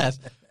you to death.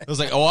 I was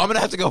like, oh, I'm gonna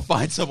have to go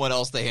find someone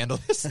else to handle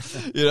this.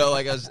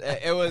 Like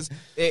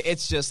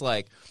it's just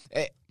like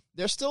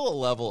there's still a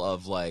level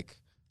of like,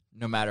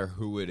 no matter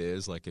who it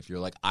is, like if you're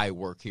like, I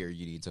work here,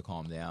 you need to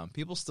calm down.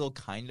 People still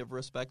kind of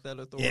respect that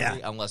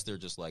authority, unless they're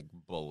just like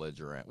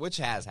belligerent, which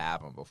has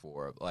happened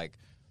before. Like,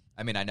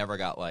 I mean, I never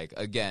got like,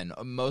 again,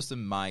 most of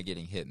my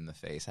getting hit in the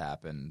face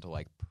happened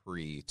like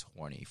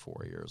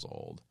pre-24 years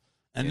old.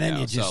 And then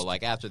you just... So,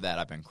 like, after that,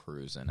 I've been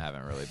cruising.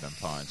 Haven't really been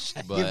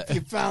punched. But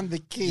you found the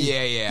key.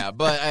 Yeah.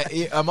 But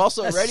I'm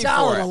also ready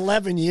solid for it.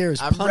 11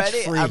 years, I'm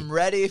punch-free. I'm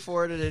ready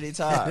for it at any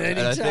time. At any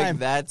and I time. think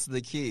that's the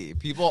key.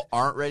 People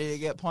aren't ready to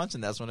get punched,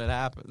 and that's when it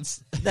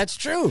happens. That's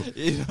true.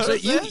 You know So what I'm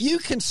saying? you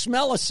can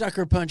smell a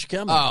sucker punch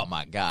coming. Oh,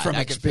 my God. From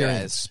I can feel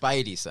it. experience.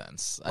 Spidey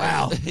sense.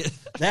 Wow.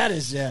 That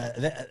is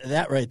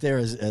that right there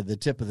is the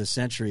tip of the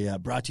century,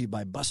 brought to you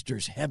by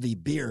Buster's Heavy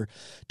Beer.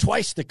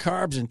 Twice the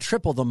carbs and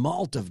triple the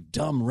malt of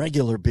dumb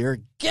regular beer.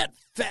 Get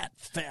fat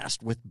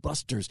fast with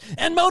Buster's.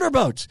 And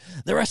Motorboats,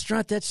 the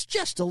restaurant that's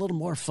just a little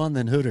more fun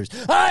than Hooters.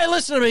 All right,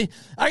 listen to me.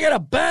 I got a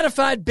bona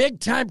fide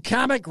big-time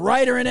comic,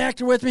 writer, and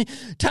actor with me.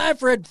 Time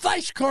for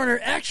Advice Corner,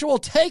 actual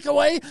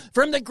takeaway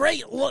from the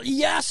great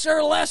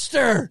Yasser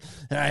Lester.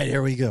 All right,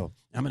 here we go.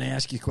 I'm going to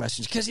ask you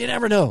questions because you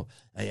never know.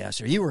 Hey,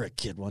 Yasser, you were a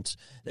kid once.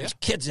 There's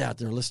kids out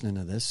there listening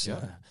to this.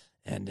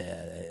 And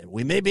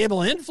we may be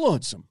able to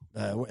influence them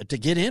to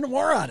get in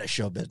or out of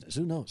show business.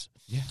 Who knows?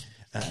 Yeah.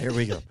 Here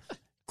we go.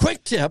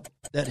 Quick tip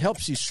that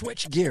helps you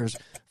switch gears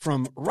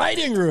from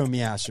writing room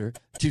Yasser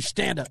to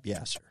stand-up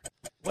Yasser.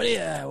 What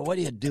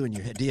do you do in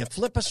your head? Do you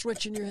flip a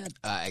switch in your head?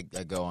 I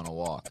go on a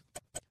walk.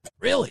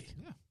 Really?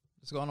 Yeah.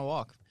 Just go on a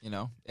walk,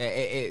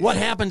 What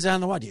happens on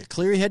the walk? Do you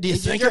clear your head? Do you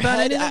think your about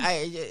head,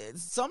 anything?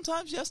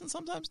 Sometimes yes and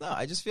sometimes no.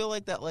 I just feel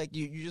like that, like,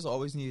 you just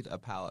always need a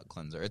palate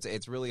cleanser.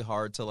 It's really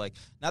hard to, like,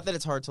 not that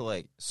it's hard to,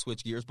 like,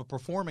 switch gears, but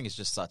performing is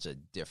just such a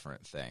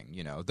different thing,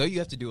 Though you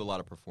have to do a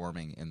lot of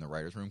performing in the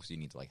writer's room because you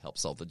need to, like, help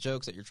sell the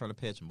jokes that you're trying to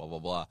pitch and blah, blah,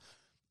 blah.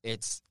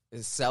 It's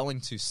selling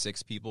to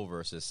 6 people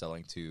versus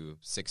selling to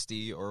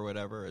 60 or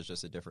whatever is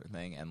just a different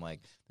thing. And,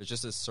 like, there's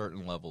just a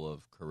certain level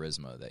of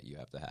charisma that you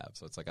have to have.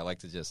 So it's like I like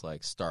to just,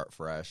 like, start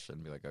fresh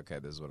and be like, okay,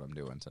 this is what I'm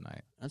doing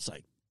tonight. That's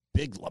like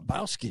Big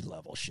Lebowski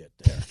level shit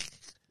there.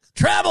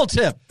 Travel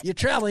tip. You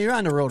travel. You're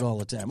on the road all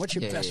the time. What's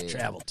your best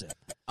travel tip?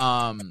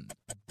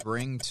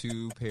 Bring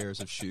 2 pairs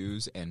of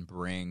shoes and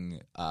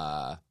bring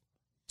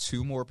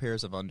 2 more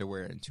pairs of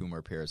underwear and 2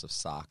 more pairs of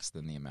socks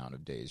than the amount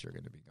of days you're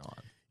going to be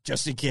gone.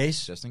 Just in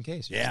case? Just in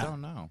case. You just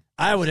don't know.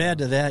 I would add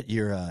to that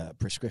your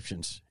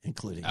prescriptions,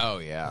 including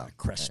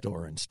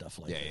Crestor and stuff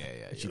like that.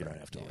 Yeah. Which you don't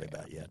have to worry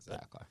about yet.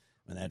 Exactly.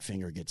 When that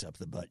finger gets up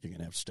the butt, you're going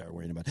to have to start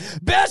worrying about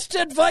it. Best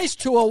advice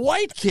to a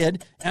white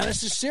kid, and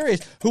this is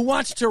serious, who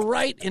wants to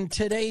write in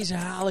today's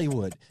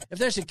Hollywood. If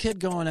there's a kid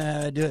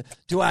going,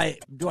 do I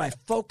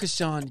focus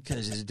on,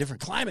 because it's a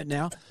different climate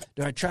now,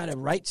 do I try to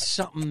write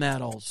something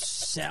that'll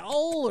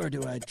sell, or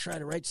do I try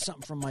to write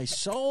something from my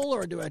soul,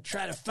 or do I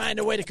try to find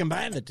a way to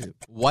combine the two?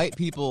 White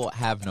people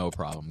have no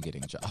problem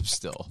getting jobs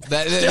still.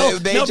 They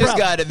just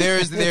got it.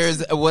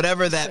 There's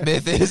whatever that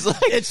myth is. Like,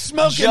 it's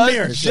smoke and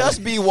mirrors.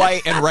 Just be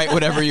white and write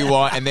whatever you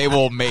want, and they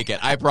will make it.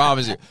 I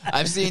promise you.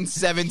 I've seen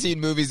 17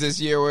 movies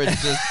this year where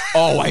it's just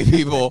all white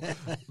people.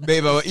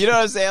 Baby, you know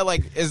what I'm saying?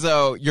 Like, as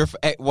though you're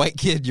white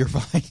kid, you're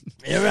fine.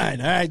 You're right.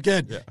 All right,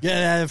 good.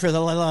 Yeah. Good for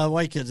the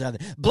white kids out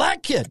there.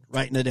 Black kid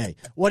writing today.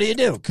 What do you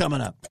do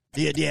coming up?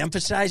 Do you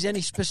emphasize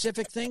any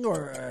specific thing,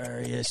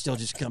 or you still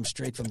just come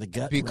straight from the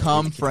gut?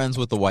 Become friends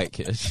with the white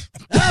kid.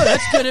 Oh,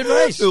 that's good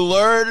advice.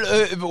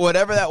 Learn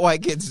whatever that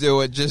white kid's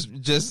doing.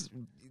 Just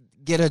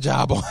get a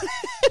job on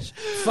it.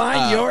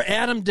 Find your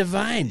Adam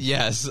Devine.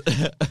 Yes.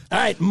 All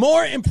right.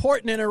 More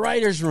important in a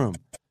writer's room: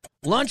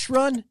 lunch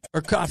run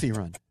or coffee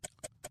run?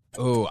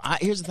 Oh,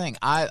 here's the thing.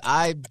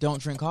 I don't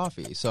drink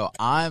coffee, so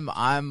I'm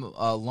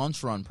a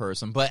lunch run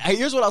person. But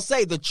here's what I'll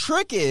say: the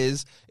trick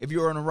is, if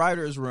you're in a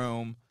writer's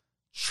room,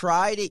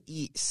 try to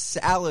eat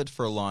salad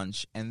for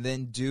lunch and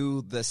then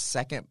do the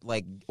second,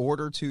 like,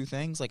 order 2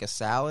 things, like a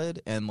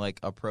salad and like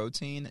a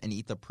protein, and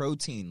eat the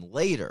protein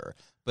later.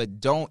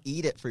 But don't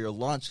eat it for your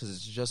lunch because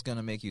it's just going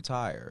to make you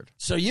tired.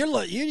 So you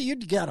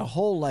got a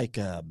whole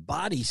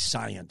body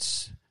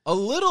science. A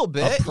little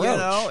bit,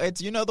 approach. It's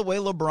the way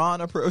LeBron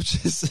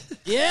approaches.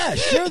 Yeah,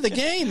 sure, the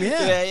game,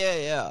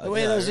 yeah. The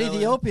way those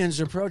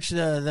Ethiopians approach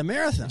the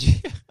marathon.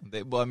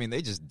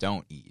 They just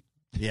don't eat.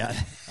 Yeah.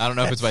 I don't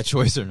know if it's by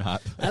choice or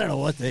not. I don't know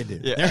what they do.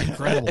 Yeah. They're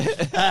incredible.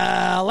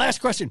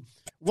 Last question.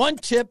 One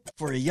tip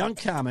for a young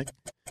comic,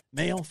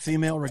 male,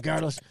 female,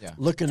 regardless,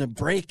 looking to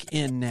break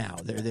in now.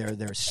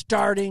 They're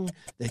starting.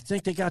 They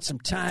think they got some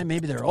time.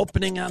 Maybe they're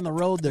opening on the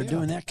road. They're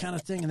doing that kind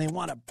of thing, and they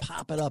want to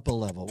pop it up a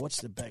level.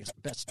 What's the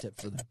best tip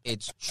for them?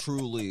 It's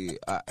truly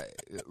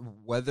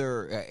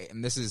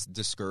and this is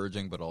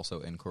discouraging but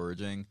also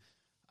encouraging,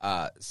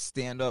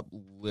 stand-up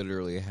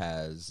literally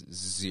has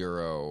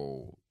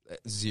zero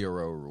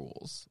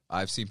rules.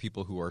 I've seen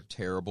people who are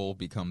terrible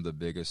become the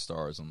biggest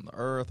stars on the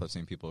earth. I've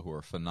seen people who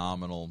are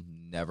phenomenal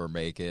never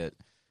make it.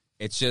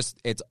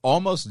 It's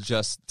almost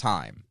just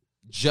time.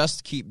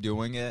 Just keep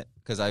doing it,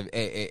 because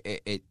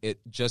it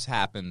just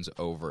happens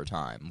over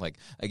time. Like,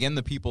 again,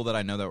 the people that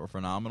I know that were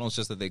phenomenal, it's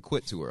just that they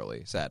quit too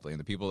early, sadly. And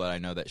the people that I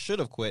know that should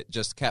have quit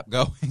just kept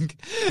going.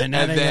 And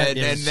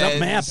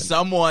then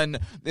someone,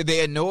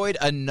 they annoyed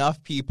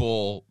enough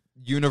people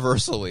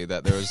universally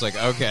that there was like,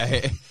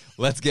 okay,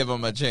 let's give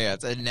them a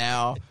chance. And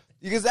now,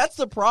 because that's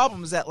the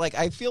problem, is that, like,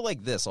 I feel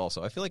like this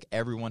also. I feel like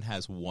everyone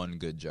has one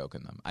good joke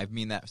in them. I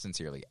mean that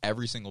sincerely.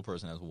 Every single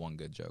person has one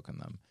good joke in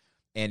them.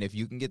 And if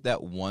you can get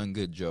that one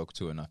good joke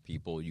to enough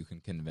people, you can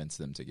convince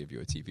them to give you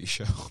a TV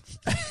show.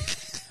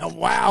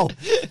 Wow.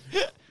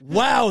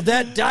 Wow,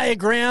 that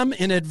diagram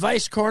in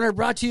Advice Corner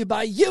brought to you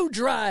by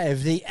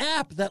UDrive, the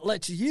app that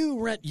lets you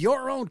rent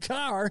your own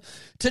car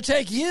to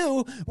take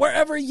you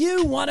wherever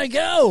you want to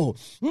go.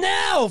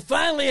 Now,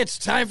 finally, it's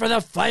time for the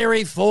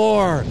Fiery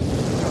Four.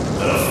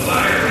 The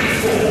Fiery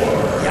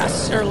Four.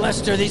 Yes, Sir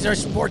Lester, these are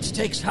sports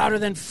takes hotter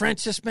than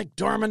Francis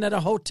McDormand at a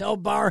hotel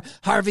bar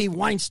Harvey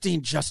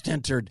Weinstein just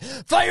entered.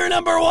 Fire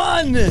number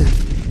 1.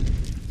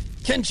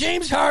 Can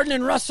James Harden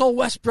and Russell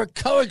Westbrook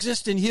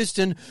coexist in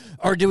Houston,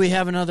 or do we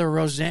have another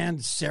Roseanne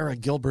Sarah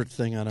Gilbert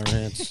thing on our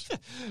hands?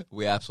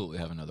 We absolutely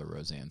have another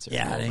Roseanne Sarah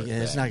Gilbert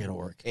thing. It's not going to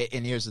work.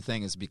 And here's the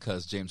thing, is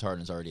because James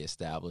Harden's already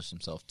established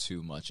himself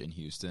too much in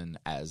Houston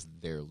as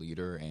their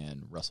leader,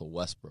 and Russell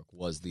Westbrook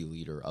was the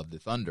leader of the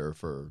Thunder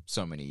for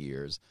so many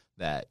years,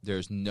 that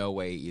there's no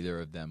way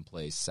either of them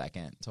plays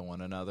second to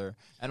one another.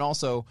 And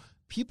also,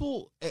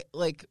 people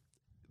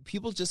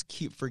just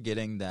keep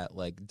forgetting that,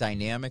 like,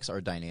 dynamics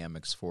are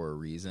dynamics for a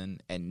reason,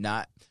 and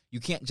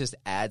you can't just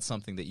add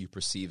something that you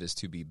perceive as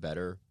to be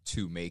better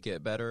to make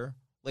it better.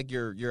 Like,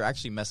 you're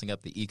actually messing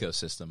up the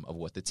ecosystem of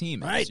what the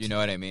team is. Right. You know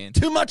what I mean?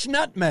 Too much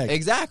nutmeg.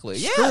 Exactly.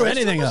 Screw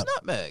anything too much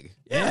up. Nutmeg.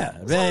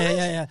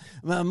 Yeah.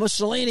 Well,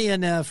 Mussolini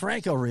and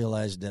Franco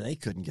realized that they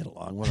couldn't get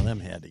along. One of them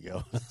had to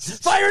go.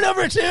 Fire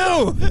number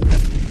 2.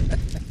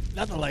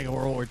 Nothing like a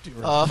World War II.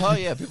 Oh,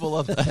 yeah, people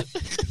love that.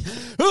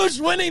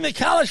 Who's winning the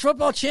college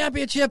football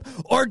championship,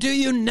 or do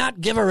you not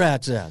give a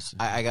rat's ass?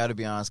 I got to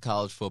be honest,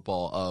 college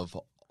football of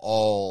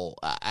all,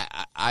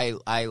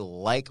 I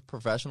like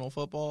professional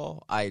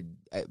football.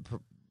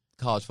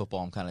 College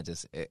football, I'm kind of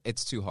just,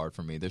 it's too hard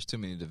for me. There's too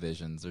many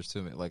divisions. There's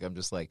too many, like, I'm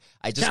just like,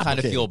 I just kind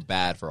of feel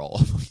bad for all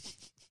of them.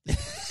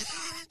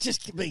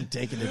 just being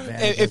taken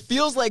advantage It of.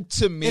 feels like,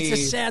 to me,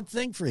 It's a sad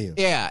thing for you.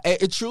 Yeah,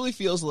 it truly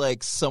feels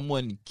like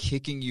someone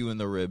kicking you in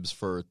the ribs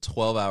for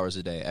 12 hours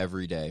a day,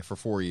 every day, for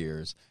 4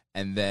 years,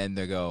 and then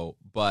they go,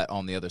 but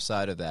on the other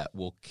side of that,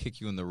 we'll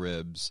kick you in the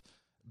ribs,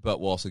 but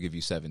we'll also give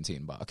you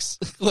 $17.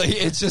 Like,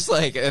 it's just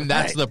like, and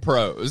that's the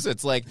pros.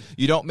 It's like,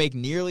 you don't make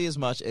nearly as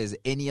much as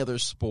any other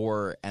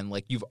sport, and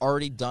like, you've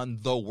already done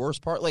the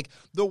worst part. Like,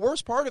 the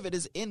worst part of it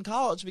is in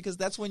college, because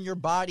that's when your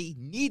body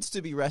needs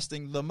to be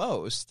resting the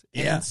most.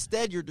 And Yeah.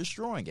 instead, you're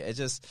destroying it.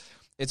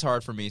 It's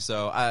hard for me,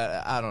 so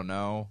I don't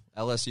know.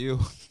 LSU.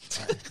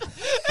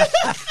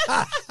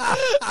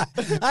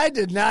 I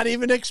did not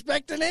even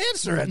expect an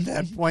answer at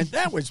that point.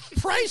 That was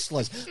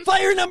priceless.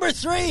 Fire number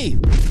 3.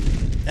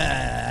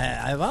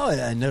 I've always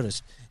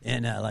noticed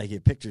in like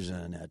your pictures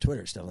on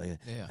Twitter, stuff like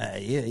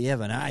that. You have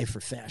an eye for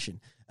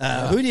fashion.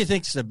 Who do you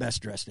think's the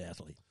best dressed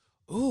athlete?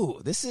 Ooh,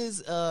 this is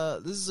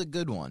a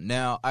good one.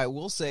 Now, I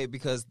will say,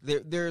 because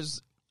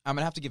there's I'm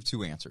gonna have to give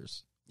 2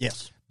 answers.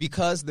 Yes.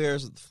 Because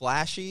there's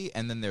flashy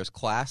and then there's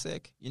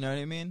classic. You know what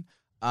I mean?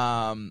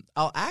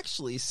 I'll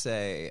actually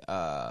say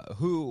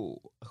who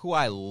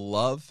I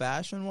love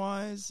fashion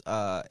wise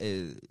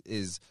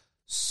is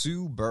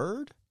Sue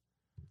Bird.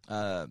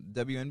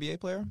 WNBA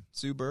player,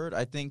 Sue Bird.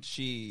 I think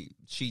she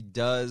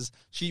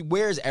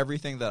wears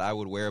everything that I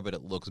would wear, but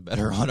it looks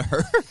better on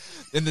her.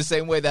 In the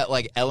same way that,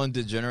 like, Ellen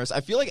DeGeneres,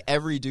 I feel like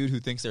every dude who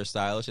thinks they're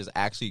stylish is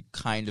actually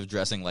kind of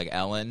dressing like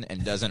Ellen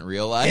and doesn't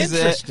realize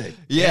Interesting. it.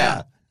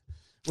 Yeah.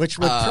 Which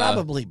would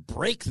probably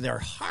break their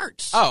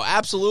hearts. Oh,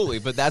 absolutely.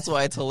 But that's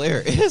why it's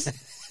hilarious.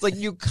 It's like,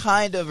 you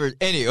kind of are.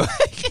 Anyway.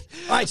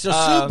 All right, so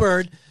Sue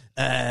Bird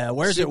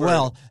wears Sue it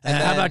well. Bird. And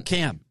And how then- about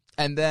Cam?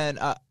 And then,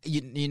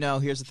 you know,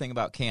 here's the thing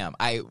about Cam.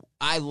 I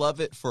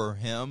love it for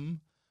him,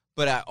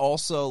 but I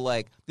also,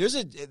 like, there's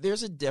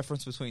a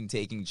difference between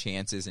taking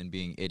chances and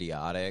being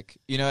idiotic.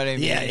 You know what I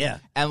mean? Yeah, yeah.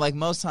 And, like,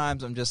 most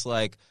times I'm just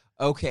like,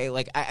 okay,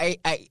 like,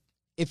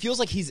 it feels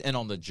like he's in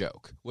on the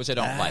joke, which I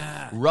don't like.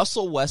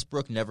 Russell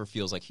Westbrook never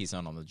feels like he's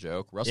in on the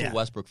joke. Russell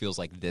Westbrook feels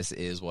like, this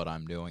is what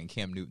I'm doing.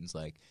 Cam Newton's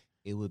like,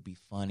 it would be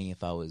funny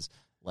if I was,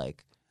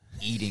 like,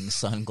 eating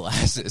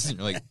sunglasses, and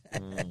you're like,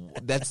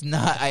 that's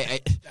not.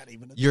 Not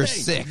even a You're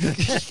thing.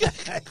 sick.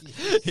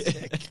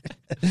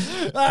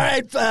 All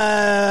right,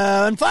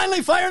 and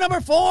finally, fire number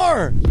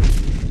 4.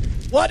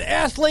 What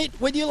athlete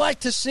would you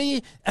like to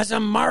see as a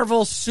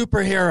Marvel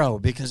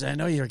superhero? Because I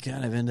know you're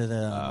kind of into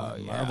the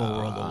Marvel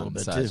world a little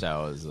bit too.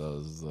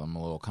 I'm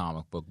a little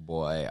comic book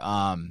boy.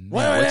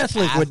 What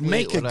athlete would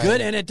make a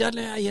good? And it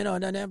doesn't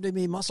have to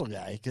be muscle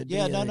guy. It could be.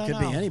 It could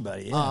be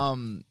anybody. Yeah.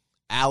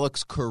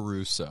 Alex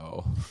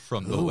Caruso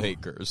from the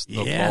Lakers,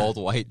 the yeah. bald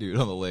white dude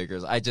on the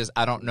Lakers. I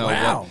don't know.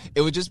 Wow.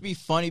 It would just be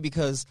funny,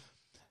 because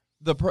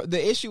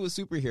the issue with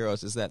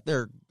superheroes is that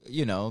they're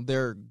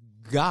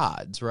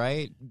gods,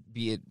 right?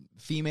 Be it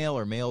female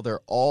or male,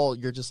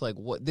 you're just like,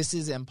 what? This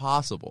is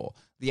impossible.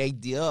 The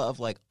idea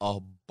of, like, a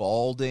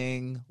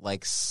balding,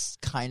 like,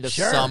 kind of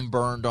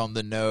sunburned on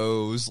the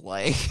nose,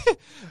 like,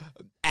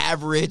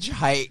 average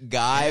height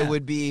guy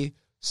would be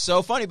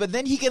so funny. But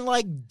then he can,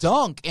 like,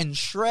 dunk and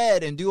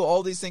shred and do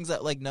all these things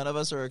that, like, none of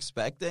us are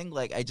expecting.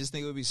 Like, I just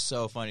think it would be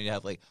so funny to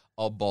have, like,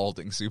 a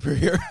balding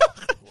superhero.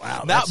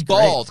 Wow, not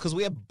bald, because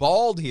we have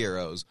bald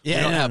heroes. Yeah,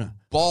 we don't have no.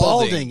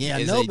 balding. Yeah,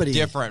 is nobody. a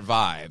different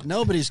vibe.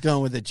 Nobody's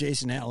going with the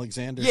Jason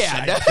Alexander.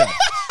 Yeah, sidekick.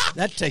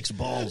 That takes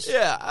balls.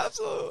 Yeah,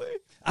 absolutely.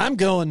 I'm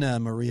going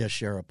Maria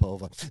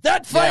Sharapova.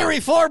 That Fiery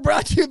 4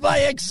 brought to you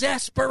by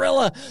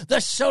Exasperilla, the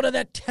soda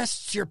that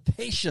tests your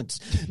patience.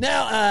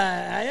 Now,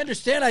 I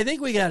understand. I think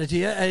we got it to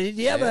you.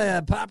 Do you have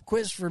a pop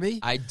quiz for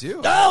me? I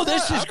do. Oh,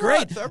 this is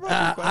great.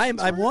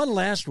 I won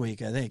last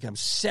week, I think. I'm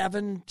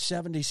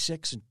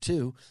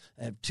 7-76-2.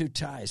 I have 2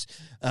 ties.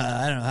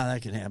 I don't know how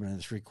that can happen in a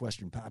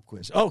 3-question pop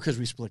quiz. Oh, because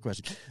we split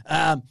questions.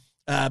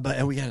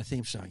 But we got a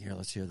theme song here.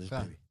 Let's hear this,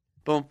 baby.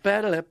 Boom,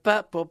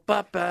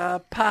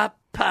 pop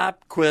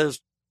quiz.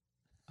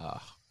 Oh,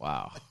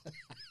 wow.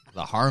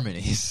 The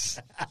harmonies.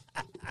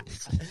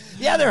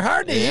 Yeah, they're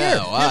hard to hear.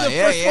 Wow. You're the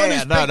first one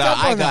who's No, picked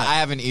up on that. I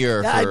have an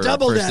ear. Yeah, for, I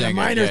doubled for that. singing.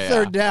 A minor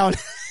third down.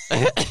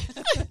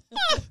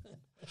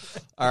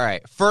 All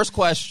right. First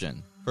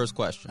question. All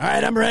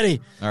right, I'm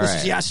ready. All This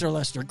right. is Yasser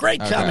Lester,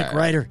 great comic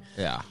writer.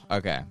 Yeah.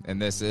 Okay.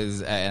 And this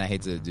is, and I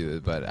hate to do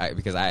it, but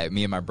because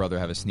me and my brother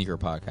have a sneaker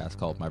podcast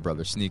called My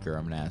Brother Sneaker.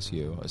 I'm going to ask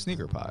you a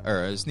sneaker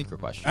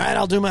question. All right,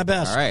 I'll do my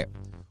best. All right.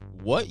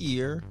 What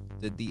year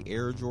did the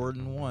Air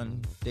Jordan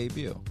 1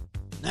 debut?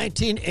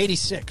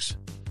 1986.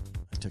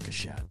 I took a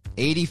shot.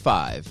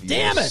 85.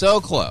 Damn it. So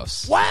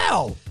close.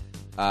 Wow.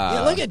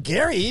 Yeah, look at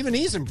Gary. Even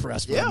he's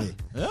impressed by me.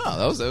 Yeah,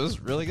 that was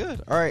really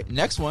good. All right,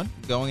 next one,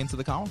 going into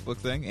the comic book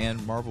thing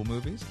and Marvel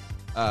movies.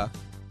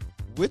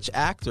 Which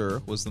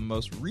actor was the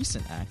most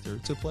recent actor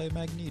to play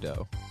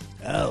Magneto?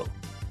 Oh,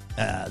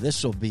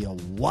 this will be a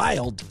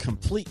wild,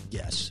 complete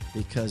guess,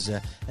 because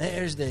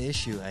there's the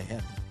issue I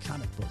have with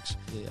comic books,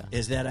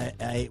 is that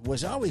I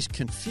was always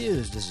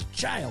confused as a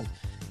child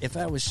if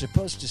I was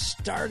supposed to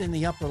start in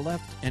the upper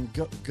left and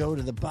go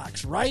to the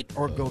box right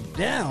or go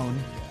down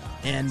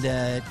And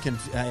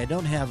I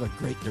don't have a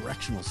great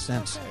directional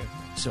sense,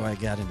 so I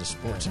got into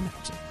sports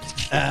announcing.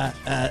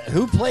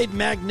 Who played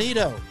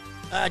Magneto?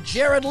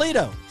 Jared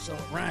Leto. So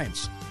it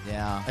rhymes.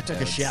 Yeah. I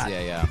took a shot.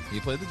 Yeah. He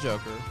played the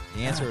Joker.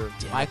 The answer,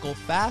 Michael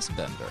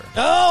Fassbender.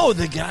 Oh,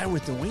 the guy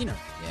with the wiener.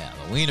 Yeah,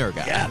 the wiener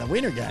guy. Yeah, the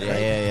wiener guy, Yeah, right?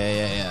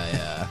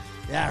 yeah.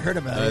 Yeah, I heard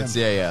about him.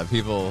 Yeah.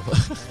 People.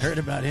 I heard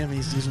about him.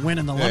 He's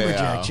winning the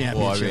lumberjack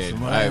championship.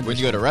 From what I when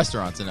you go to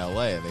restaurants in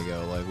L.A. and they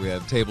go like, "We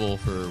have a table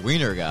for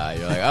wiener guy,"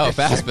 you're like, "Oh,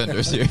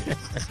 Fassbender's here."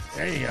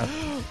 There you go.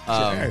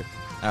 All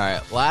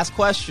right, last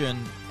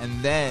question,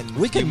 and then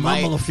We can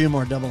might, mumble a few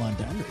more double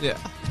entendres. Yeah,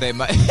 they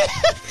might.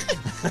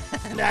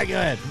 Now go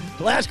ahead.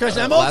 Last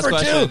question. I'm Last 0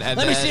 for 2. question, Let and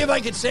me then- see if I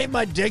can save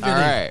my dignity. All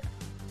right,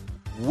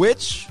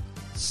 which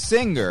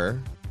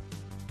singer?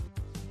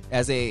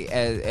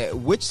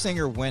 Which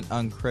singer went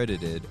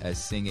uncredited as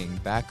singing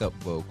backup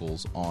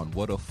vocals on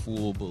 "What a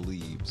Fool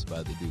Believes"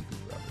 by the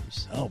Doobie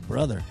Brothers? Oh,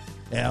 brother.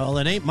 Yeah, well,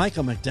 it ain't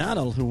Michael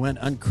McDonald, who went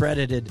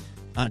uncredited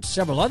on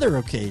several other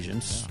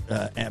occasions,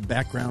 at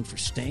background for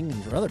Sting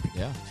and for other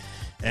people.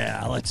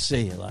 Yeah. Let's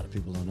see. A lot of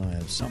people don't know I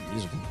have some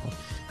musical.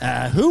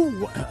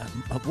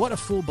 What a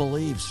Fool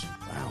Believes.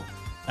 Wow.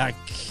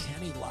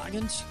 Kenny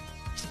Loggins?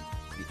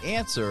 The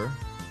answer,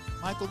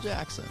 Michael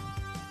Jackson.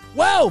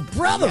 Whoa,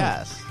 brother.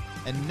 Yes.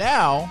 And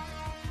now,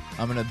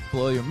 I'm going to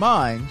blow your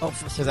mind, Oh,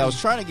 for because I was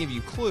trying to give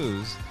you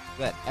clues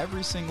that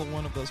every single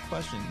one of those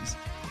questions,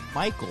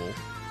 Michael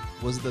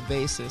was the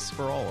basis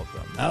for all of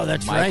them. Oh,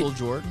 that's right. Michael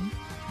Jordan,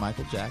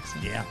 Michael Jackson,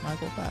 Yeah.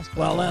 Michael Fassbender.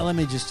 Well, let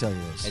me just tell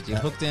you this. Had you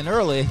hooked in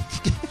early.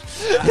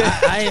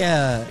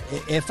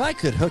 If I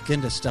could hook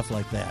into stuff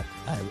like that,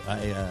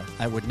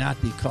 I would not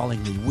be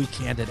calling the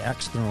weak-handed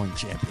axe throwing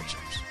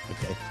championships.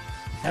 Okay,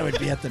 that would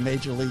be at the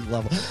major league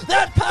level.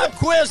 That pop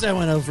quiz, I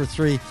went over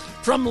 3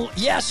 from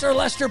Yes or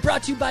Lester,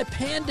 brought to you by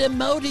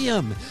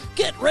Pandemodium.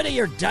 Get rid of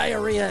your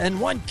diarrhea in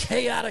one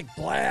chaotic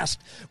blast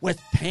with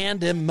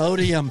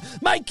Pandemodium.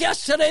 My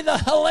guest today, the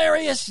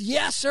hilarious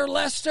Yasser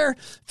Lester.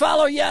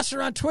 Follow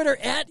Yasser on Twitter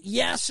at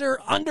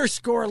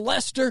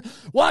Yasser_Lester.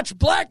 Watch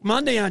Black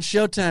Monday on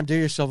Showtime. Do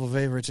yourself a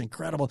favor. It's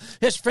incredible.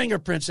 His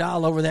fingerprints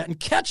all over that. And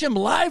catch him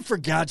live, for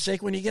God's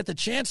sake, when you get the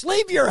chance.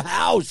 Leave your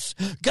house.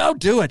 Go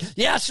do it.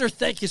 Yasser,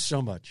 thank you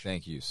so much.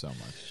 Thank you so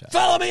much, Chet.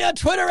 Follow me on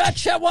Twitter at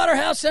Chet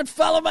Waterhouse, and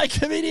follow my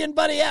comedian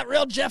buddy at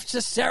Real Jeff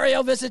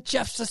Cesario. Visit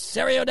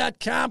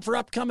jeffcesario.com for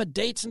upcoming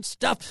dates and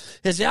stuff.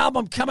 His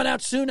album coming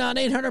out soon on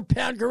 800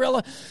 Pound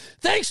Gorilla.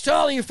 Thanks to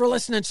all of you for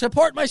listening.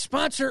 Support my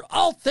sponsor,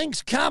 All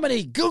Things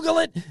Comedy. Google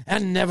it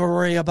and never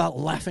worry about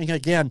laughing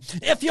again.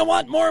 If you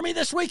want more of me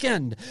this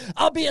weekend,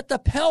 I'll be at the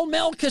Pell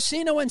Mell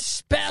Casino in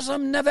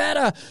Spasm,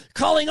 Nevada,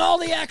 calling all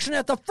the action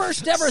at the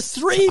first ever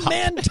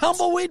 3-man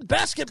tumbleweed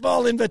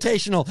basketball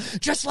invitational.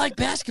 Just like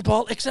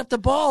basketball, except the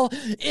ball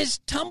is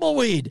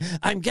tumbleweed.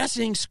 I'm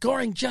guessing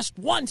scoring just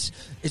once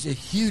is a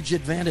huge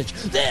advantage.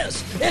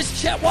 This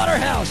is Chet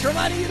Waterhouse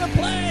reminding you to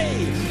play